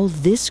allow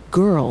this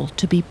girl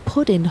to be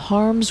put in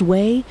harm's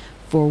way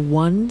for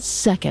 1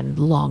 second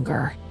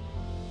longer.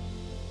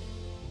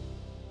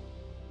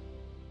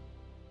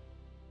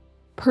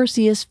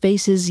 Perseus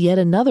faces yet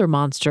another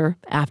monster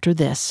after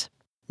this.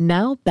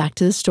 Now back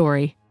to the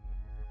story.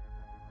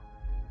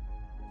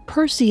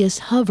 Perseus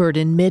hovered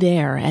in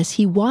midair as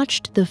he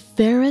watched the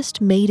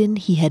fairest maiden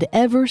he had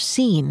ever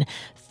seen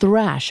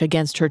thrash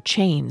against her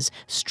chains,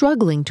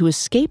 struggling to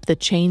escape the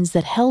chains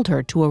that held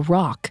her to a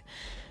rock.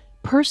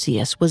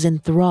 Perseus was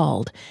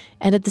enthralled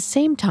and at the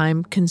same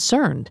time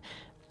concerned.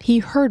 He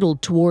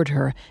hurtled toward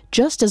her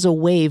just as a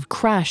wave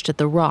crashed at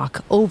the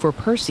rock over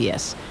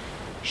Perseus.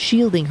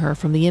 Shielding her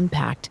from the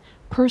impact,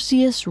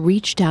 Perseus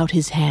reached out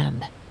his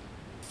hand.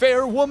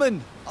 Fair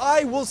woman,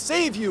 I will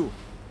save you!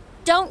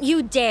 Don't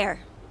you dare!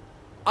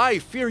 I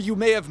fear you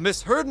may have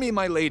misheard me,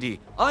 my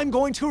lady. I'm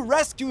going to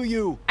rescue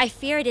you! I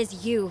fear it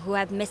is you who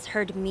have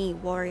misheard me,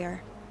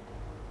 warrior.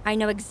 I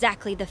know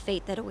exactly the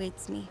fate that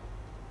awaits me.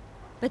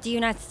 But do you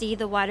not see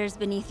the waters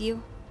beneath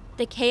you?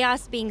 The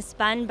chaos being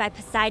spun by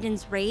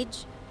Poseidon's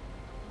rage?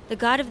 The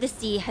god of the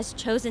sea has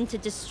chosen to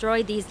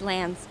destroy these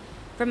lands,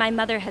 for my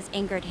mother has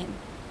angered him.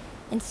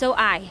 And so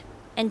I,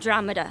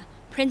 Andromeda,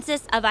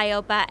 Princess of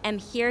Iopa, am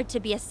here to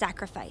be a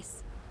sacrifice.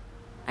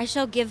 I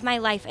shall give my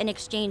life in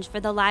exchange for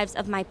the lives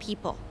of my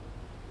people.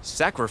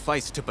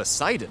 Sacrifice to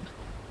Poseidon?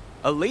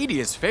 A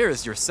lady as fair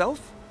as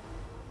yourself?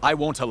 I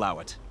won't allow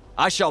it.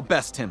 I shall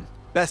best him,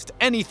 best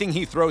anything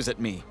he throws at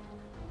me.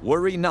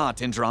 Worry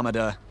not,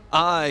 Andromeda.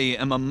 I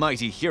am a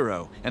mighty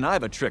hero, and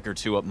I've a trick or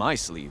two up my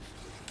sleeve.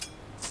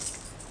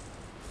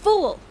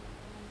 Fool!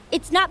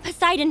 It's not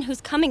Poseidon who's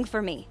coming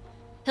for me.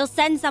 He'll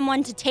send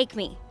someone to take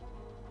me.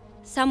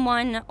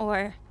 Someone,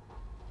 or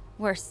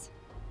worse,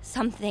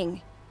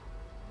 something.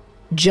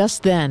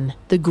 Just then,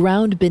 the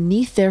ground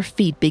beneath their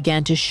feet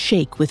began to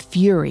shake with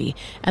fury,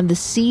 and the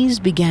seas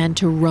began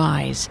to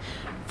rise.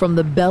 From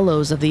the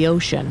bellows of the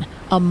ocean,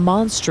 a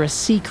monstrous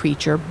sea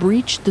creature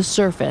breached the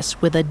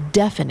surface with a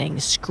deafening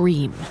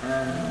scream.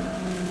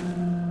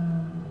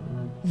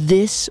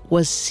 This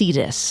was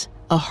Cetus,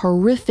 a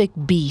horrific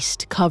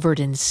beast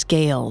covered in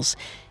scales.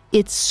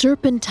 Its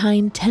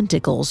serpentine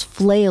tentacles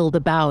flailed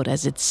about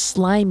as its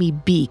slimy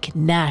beak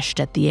gnashed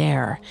at the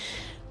air.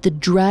 The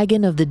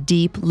dragon of the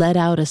deep let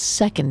out a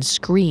second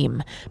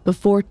scream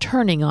before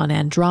turning on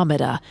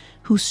Andromeda,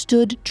 who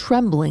stood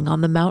trembling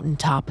on the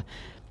mountaintop.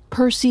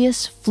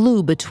 Perseus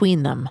flew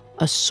between them,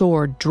 a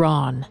sword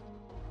drawn.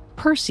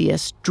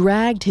 Perseus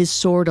dragged his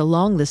sword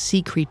along the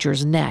sea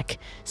creature's neck,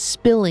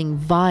 spilling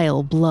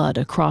vile blood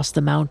across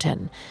the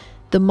mountain.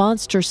 The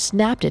monster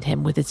snapped at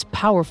him with its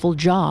powerful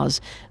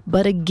jaws,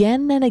 but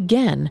again and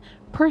again,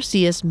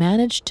 Perseus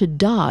managed to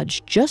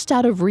dodge just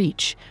out of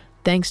reach,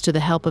 thanks to the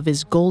help of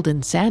his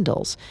golden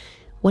sandals.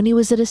 When he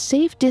was at a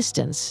safe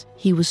distance,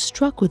 he was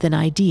struck with an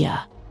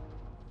idea.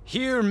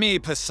 Hear me,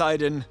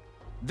 Poseidon.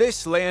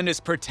 This land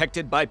is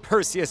protected by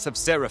Perseus of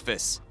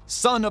Seriphus,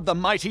 son of the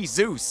mighty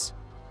Zeus.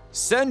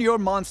 Send your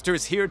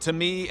monsters here to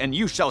me, and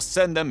you shall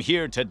send them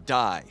here to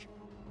die.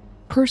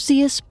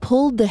 Perseus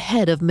pulled the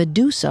head of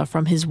Medusa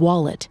from his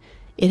wallet.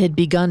 It had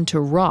begun to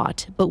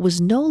rot, but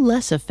was no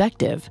less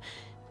effective.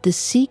 The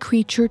sea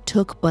creature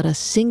took but a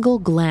single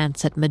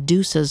glance at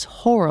Medusa's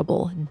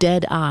horrible,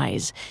 dead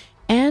eyes,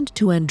 and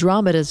to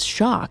Andromeda's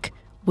shock,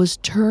 was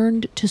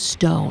turned to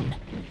stone.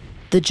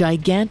 The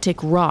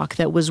gigantic rock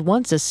that was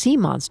once a sea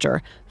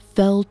monster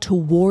fell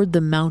toward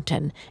the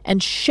mountain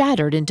and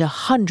shattered into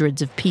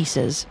hundreds of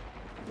pieces.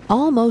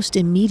 Almost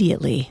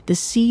immediately, the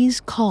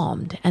seas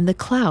calmed and the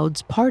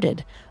clouds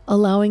parted,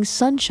 allowing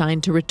sunshine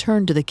to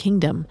return to the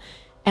kingdom.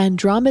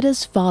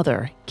 Andromeda's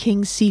father,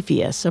 King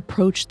Cepheus,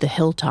 approached the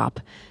hilltop.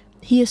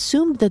 He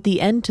assumed that the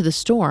end to the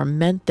storm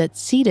meant that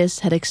Cetus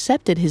had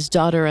accepted his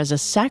daughter as a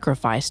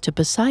sacrifice to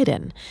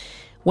Poseidon.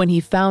 When he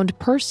found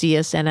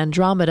Perseus and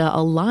Andromeda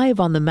alive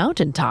on the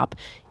mountaintop,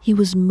 he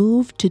was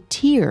moved to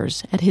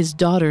tears at his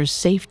daughter's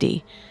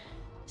safety.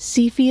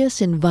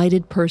 Cepheus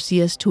invited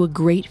Perseus to a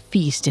great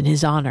feast in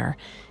his honor.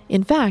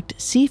 In fact,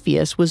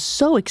 Cepheus was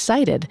so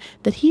excited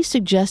that he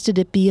suggested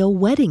it be a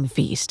wedding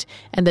feast,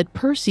 and that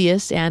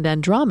Perseus and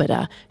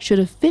Andromeda should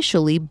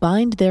officially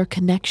bind their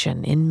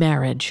connection in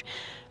marriage.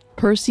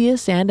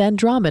 Perseus and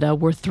Andromeda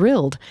were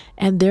thrilled,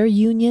 and their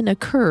union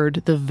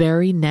occurred the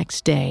very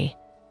next day.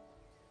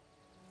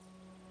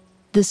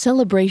 The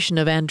celebration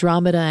of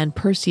Andromeda and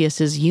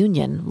Perseus's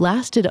union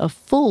lasted a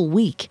full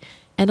week,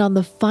 and on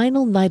the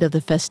final night of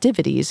the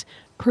festivities,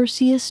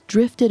 Perseus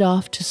drifted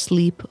off to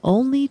sleep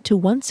only to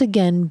once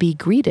again be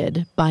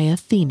greeted by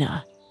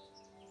Athena.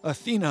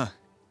 Athena,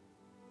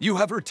 you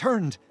have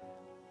returned.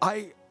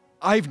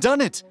 I've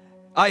done it.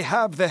 I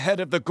have the head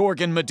of the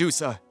Gorgon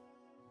Medusa.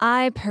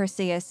 I,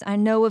 Perseus, I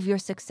know of your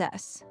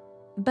success.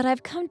 But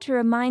I've come to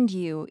remind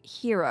you,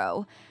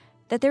 hero,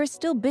 that there is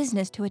still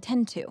business to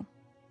attend to.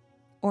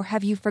 Or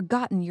have you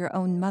forgotten your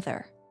own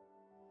mother?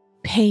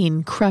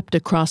 Pain crept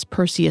across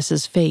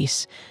Perseus's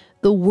face.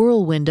 The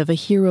whirlwind of a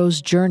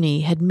hero's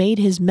journey had made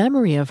his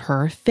memory of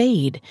her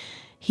fade.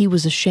 He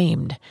was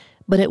ashamed,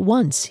 but at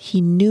once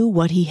he knew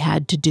what he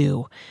had to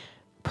do.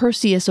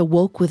 Perseus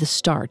awoke with a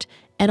start,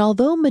 and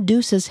although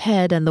Medusa's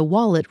head and the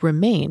wallet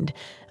remained,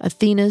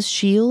 Athena's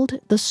shield,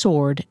 the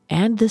sword,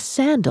 and the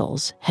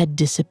sandals had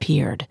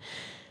disappeared.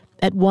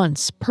 At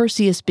once,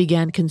 Perseus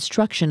began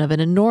construction of an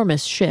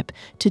enormous ship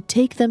to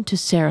take them to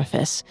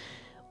Seriphus.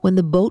 When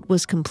the boat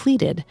was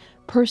completed,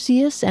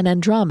 Perseus and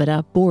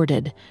Andromeda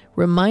boarded,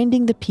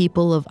 reminding the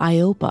people of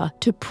Iopa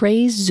to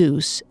praise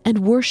Zeus and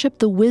worship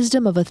the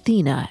wisdom of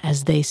Athena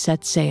as they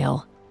set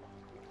sail.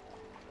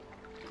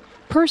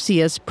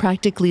 Perseus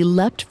practically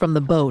leapt from the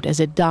boat as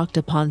it docked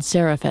upon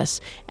Seriphus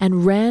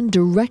and ran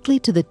directly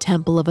to the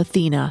temple of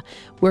Athena,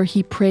 where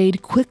he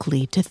prayed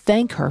quickly to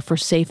thank her for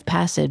safe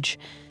passage.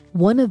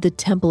 One of the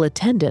temple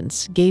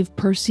attendants gave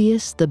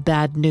Perseus the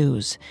bad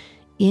news.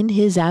 In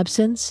his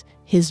absence,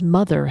 his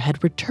mother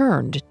had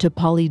returned to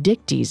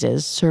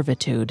Polydectes'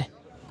 servitude.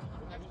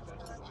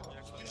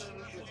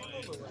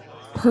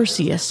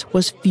 Perseus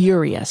was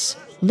furious,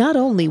 not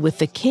only with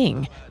the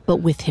king, but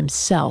with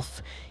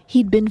himself.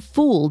 He'd been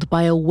fooled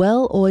by a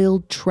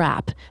well-oiled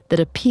trap that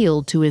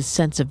appealed to his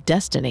sense of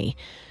destiny.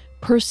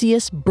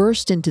 Perseus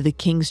burst into the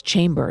king's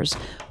chambers,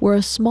 where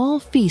a small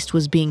feast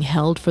was being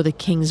held for the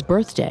king's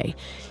birthday,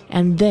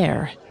 and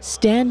there,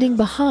 standing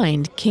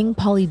behind King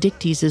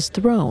Polydectes'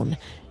 throne,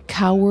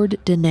 cowered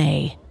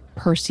Danae,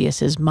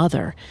 Perseus'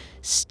 mother,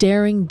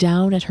 staring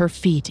down at her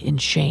feet in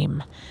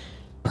shame.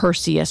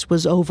 Perseus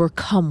was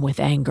overcome with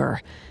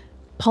anger.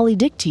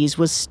 Polydectes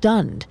was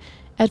stunned.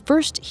 At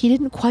first, he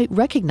didn't quite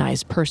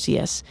recognize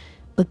Perseus,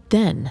 but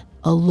then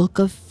a look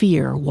of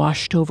fear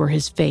washed over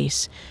his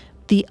face.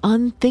 The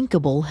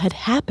unthinkable had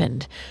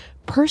happened.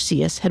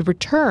 Perseus had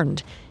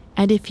returned,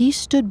 and if he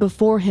stood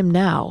before him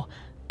now,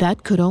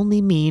 that could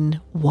only mean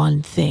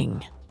one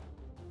thing.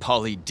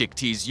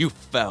 Polydectes, you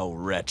foul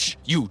wretch,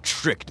 you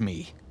tricked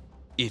me.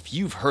 If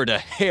you've hurt a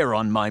hair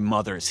on my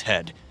mother's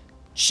head,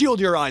 shield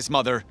your eyes,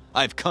 mother.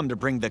 I've come to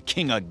bring the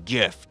king a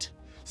gift.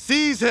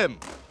 Seize him!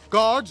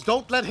 Guards,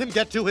 don't let him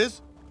get to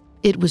his...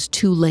 It was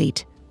too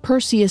late.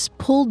 Perseus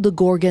pulled the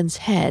Gorgon's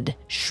head,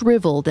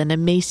 shriveled and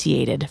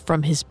emaciated,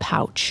 from his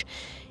pouch.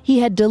 He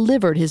had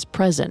delivered his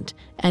present,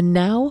 and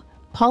now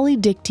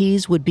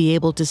Polydectes would be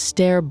able to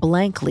stare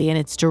blankly in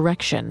its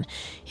direction,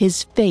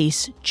 his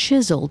face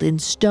chiseled in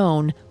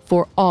stone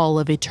for all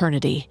of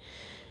eternity.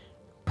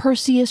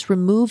 Perseus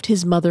removed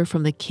his mother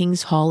from the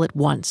king's hall at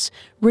once,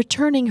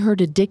 returning her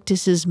to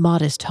Dictys'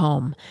 modest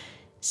home.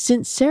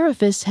 Since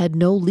Seriphus had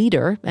no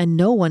leader and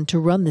no one to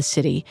run the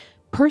city,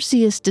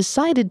 Perseus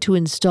decided to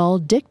install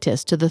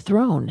Dictys to the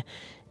throne.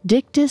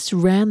 Dictys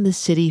ran the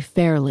city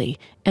fairly,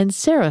 and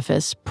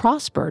Seriphus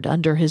prospered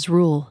under his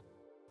rule.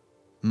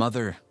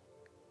 Mother,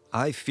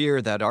 I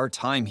fear that our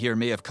time here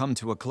may have come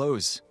to a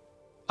close.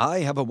 I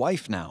have a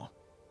wife now,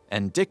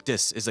 and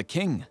Dictys is a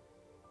king,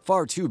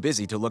 far too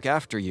busy to look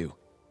after you.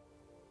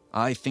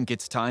 I think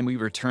it's time we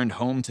returned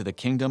home to the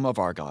kingdom of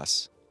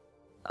Argos.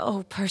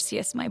 Oh,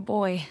 Perseus, my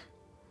boy.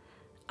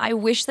 I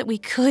wish that we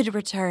could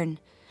return,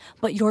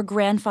 but your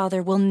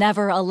grandfather will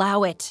never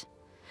allow it.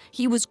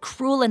 He was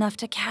cruel enough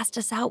to cast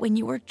us out when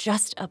you were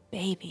just a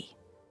baby.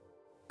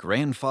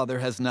 Grandfather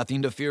has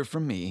nothing to fear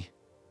from me.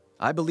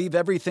 I believe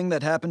everything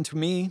that happened to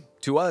me,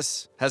 to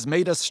us, has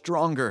made us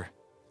stronger.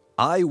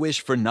 I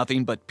wish for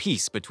nothing but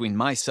peace between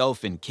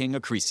myself and King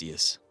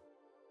Acrisius.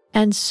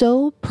 And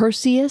so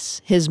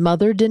Perseus, his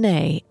mother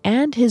Danae,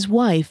 and his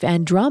wife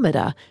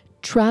Andromeda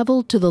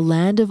traveled to the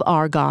land of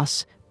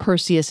Argos,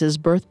 Perseus's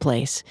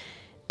birthplace.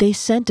 They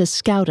sent a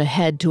scout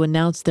ahead to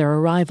announce their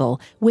arrival,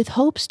 with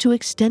hopes to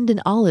extend an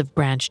olive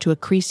branch to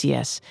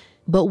Acrisius.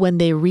 But when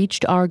they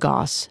reached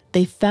Argos,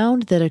 they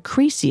found that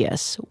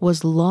Acrisius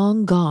was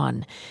long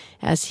gone,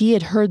 as he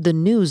had heard the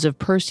news of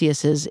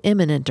Perseus's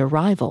imminent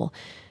arrival.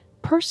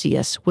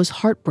 Perseus was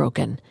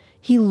heartbroken.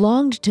 He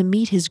longed to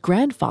meet his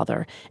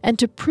grandfather and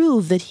to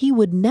prove that he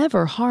would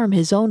never harm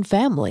his own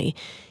family.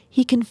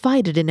 He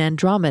confided in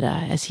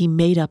Andromeda as he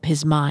made up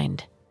his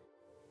mind.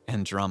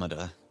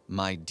 Andromeda,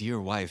 my dear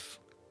wife,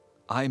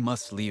 I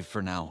must leave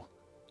for now.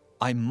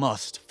 I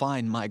must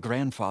find my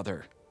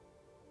grandfather.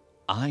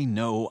 I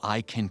know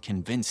I can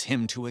convince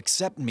him to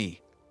accept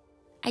me.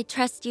 I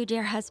trust you,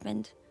 dear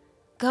husband.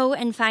 Go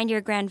and find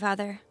your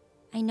grandfather.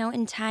 I know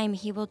in time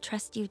he will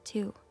trust you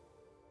too.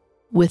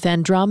 With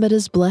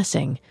Andromeda's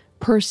blessing,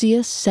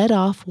 Perseus set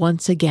off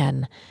once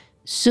again.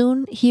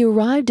 Soon he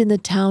arrived in the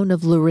town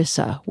of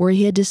Larissa, where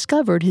he had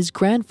discovered his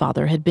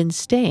grandfather had been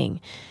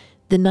staying.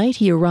 The night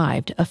he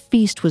arrived, a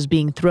feast was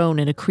being thrown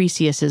in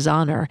Acrisius'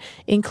 honor,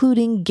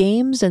 including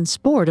games and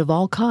sport of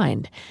all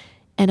kind.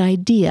 An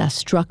idea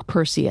struck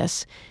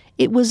Perseus.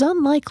 It was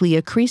unlikely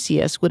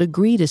Acrisius would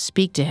agree to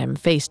speak to him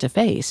face to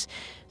face,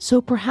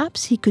 so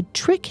perhaps he could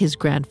trick his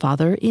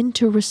grandfather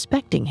into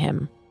respecting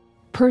him.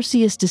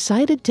 Perseus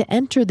decided to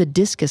enter the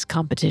discus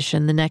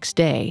competition the next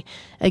day,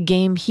 a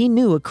game he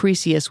knew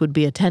Acrisius would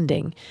be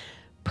attending.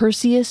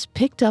 Perseus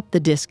picked up the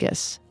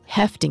discus,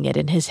 hefting it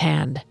in his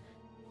hand.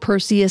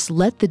 Perseus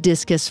let the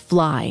discus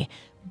fly,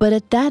 but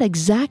at that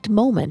exact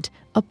moment,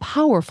 a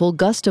powerful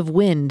gust of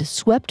wind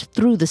swept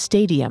through the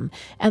stadium,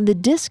 and the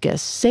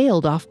discus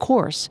sailed off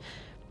course.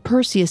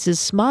 Perseus's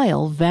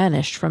smile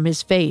vanished from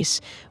his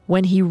face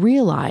when he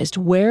realized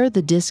where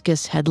the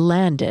discus had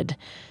landed,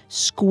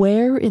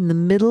 square in the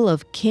middle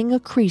of King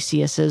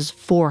Acrisius's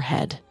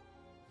forehead.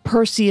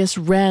 Perseus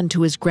ran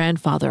to his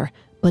grandfather,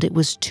 but it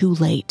was too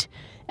late.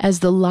 As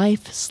the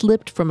life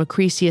slipped from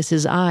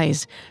Acrisius's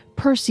eyes,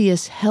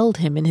 Perseus held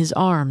him in his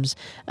arms,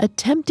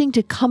 attempting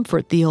to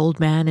comfort the old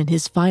man in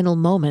his final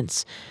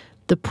moments.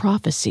 The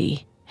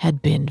prophecy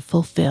had been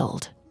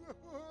fulfilled.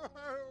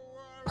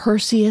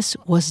 Perseus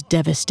was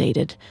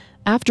devastated.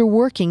 After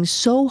working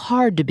so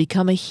hard to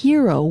become a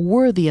hero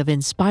worthy of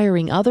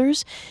inspiring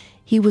others,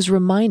 he was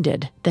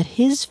reminded that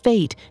his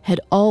fate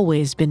had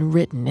always been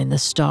written in the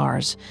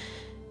stars.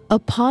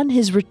 Upon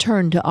his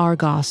return to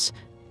Argos,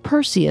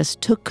 Perseus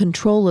took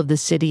control of the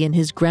city in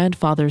his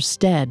grandfather's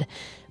stead,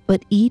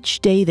 but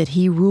each day that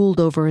he ruled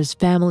over his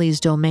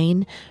family's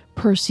domain,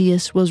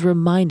 Perseus was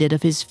reminded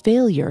of his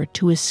failure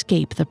to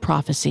escape the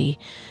prophecy.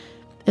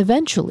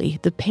 Eventually,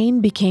 the pain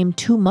became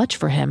too much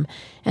for him,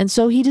 and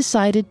so he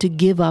decided to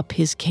give up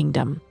his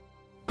kingdom.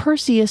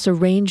 Perseus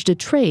arranged a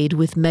trade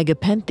with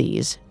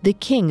Megapenthes, the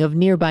king of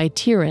nearby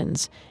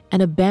Tiryns,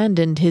 and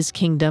abandoned his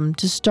kingdom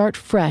to start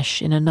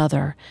fresh in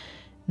another.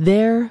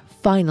 There,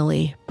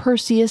 finally,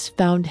 Perseus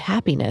found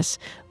happiness,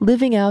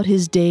 living out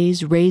his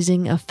days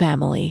raising a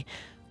family.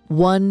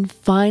 One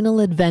final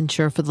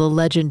adventure for the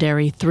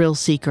legendary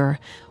thrill-seeker,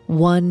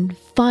 one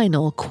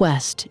final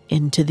quest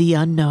into the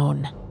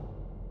unknown.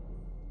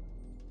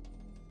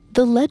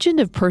 The legend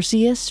of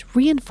Perseus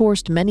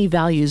reinforced many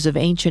values of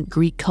ancient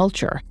Greek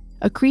culture.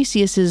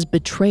 Acrisius's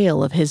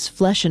betrayal of his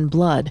flesh and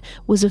blood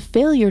was a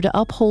failure to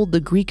uphold the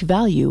Greek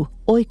value,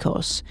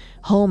 oikos,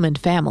 home and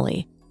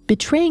family.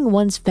 Betraying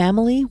one's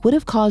family would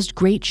have caused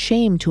great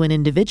shame to an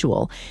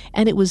individual,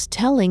 and it was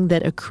telling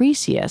that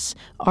Acrisius,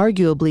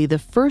 arguably the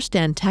first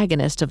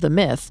antagonist of the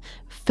myth,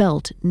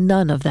 felt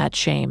none of that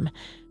shame.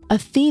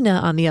 Athena,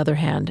 on the other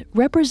hand,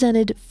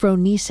 represented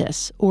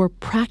phronesis, or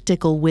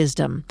practical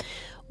wisdom.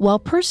 While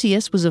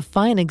Perseus was a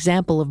fine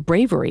example of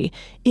bravery,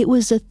 it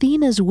was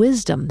Athena's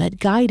wisdom that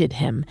guided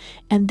him,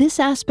 and this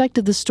aspect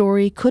of the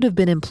story could have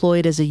been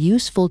employed as a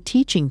useful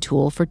teaching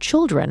tool for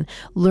children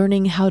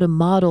learning how to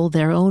model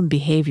their own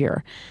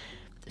behavior.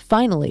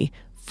 Finally,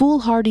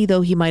 foolhardy though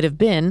he might have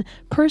been,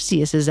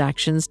 Perseus's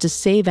actions to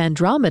save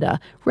Andromeda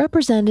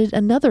represented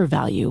another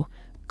value,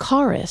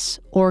 charis,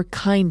 or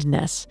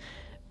kindness.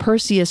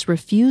 Perseus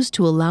refused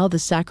to allow the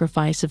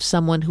sacrifice of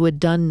someone who had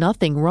done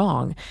nothing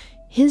wrong,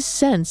 his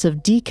sense of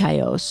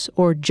dikaios,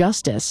 or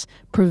justice,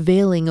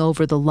 prevailing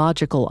over the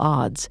logical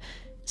odds.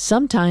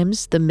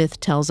 Sometimes, the myth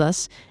tells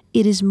us,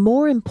 it is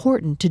more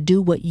important to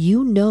do what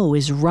you know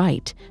is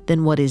right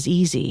than what is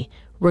easy,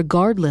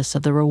 regardless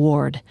of the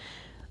reward.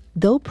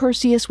 Though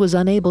Perseus was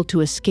unable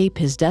to escape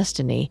his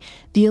destiny,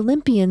 the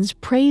Olympians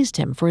praised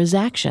him for his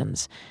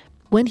actions.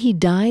 When he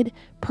died,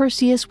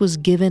 Perseus was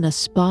given a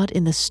spot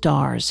in the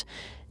stars.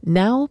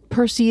 Now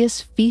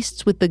Perseus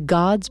feasts with the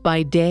gods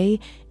by day,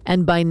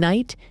 and by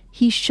night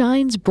he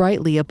shines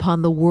brightly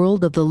upon the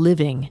world of the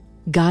living,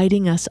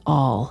 guiding us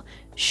all,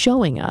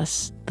 showing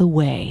us the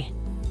way.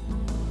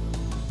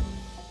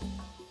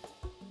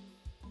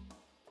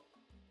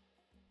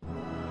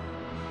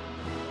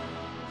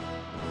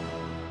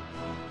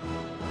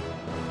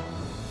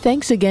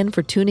 Thanks again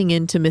for tuning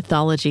in to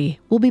Mythology.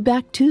 We'll be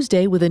back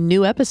Tuesday with a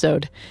new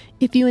episode.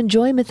 If you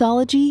enjoy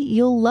mythology,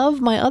 you'll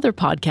love my other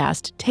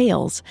podcast,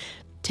 Tales.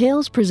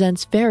 Tales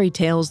presents fairy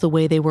tales the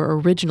way they were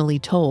originally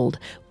told,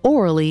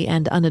 orally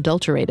and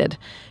unadulterated.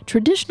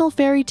 Traditional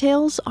fairy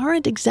tales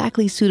aren't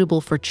exactly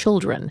suitable for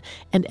children,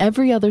 and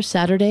every other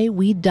Saturday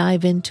we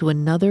dive into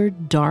another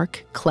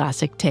dark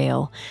classic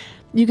tale.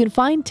 You can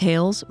find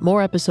Tales,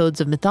 more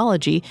episodes of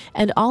Mythology,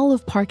 and all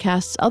of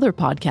Parcast's other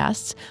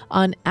podcasts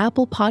on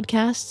Apple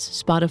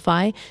Podcasts,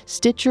 Spotify,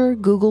 Stitcher,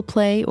 Google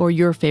Play, or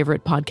your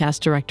favorite podcast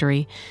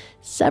directory.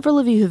 Several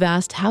of you have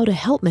asked how to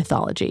help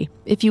Mythology.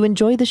 If you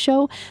enjoy the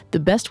show, the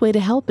best way to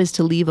help is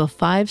to leave a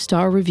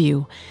 5-star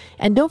review.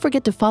 And don't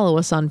forget to follow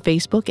us on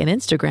Facebook and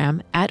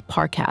Instagram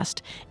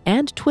 @Parcast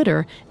and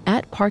Twitter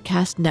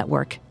 @Parcast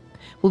Network.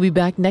 We'll be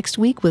back next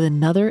week with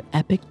another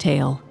epic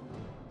tale.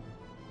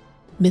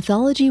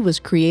 Mythology was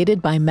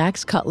created by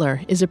Max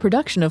Cutler, is a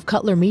production of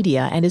Cutler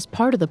Media, and is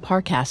part of the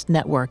Parcast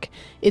Network.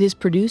 It is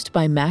produced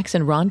by Max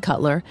and Ron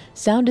Cutler,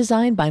 sound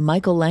design by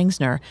Michael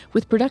Langsner,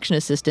 with production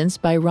assistance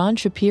by Ron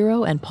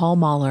Shapiro and Paul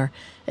Mahler.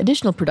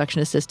 Additional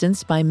production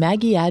assistance by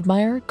Maggie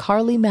Admire,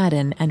 Carly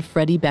Madden, and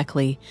Freddie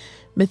Beckley.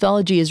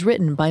 Mythology is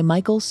written by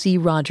Michael C.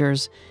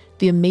 Rogers.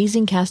 The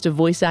amazing cast of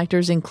voice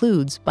actors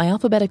includes, by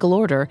alphabetical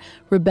order,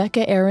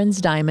 Rebecca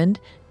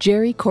Aarons-Diamond,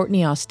 Jerry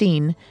Courtney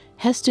Austin,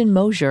 Heston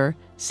Mosier,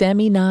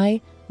 Sammy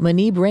Nye,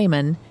 Manib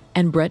Raymond,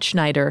 and Brett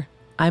Schneider.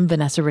 I'm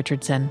Vanessa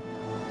Richardson.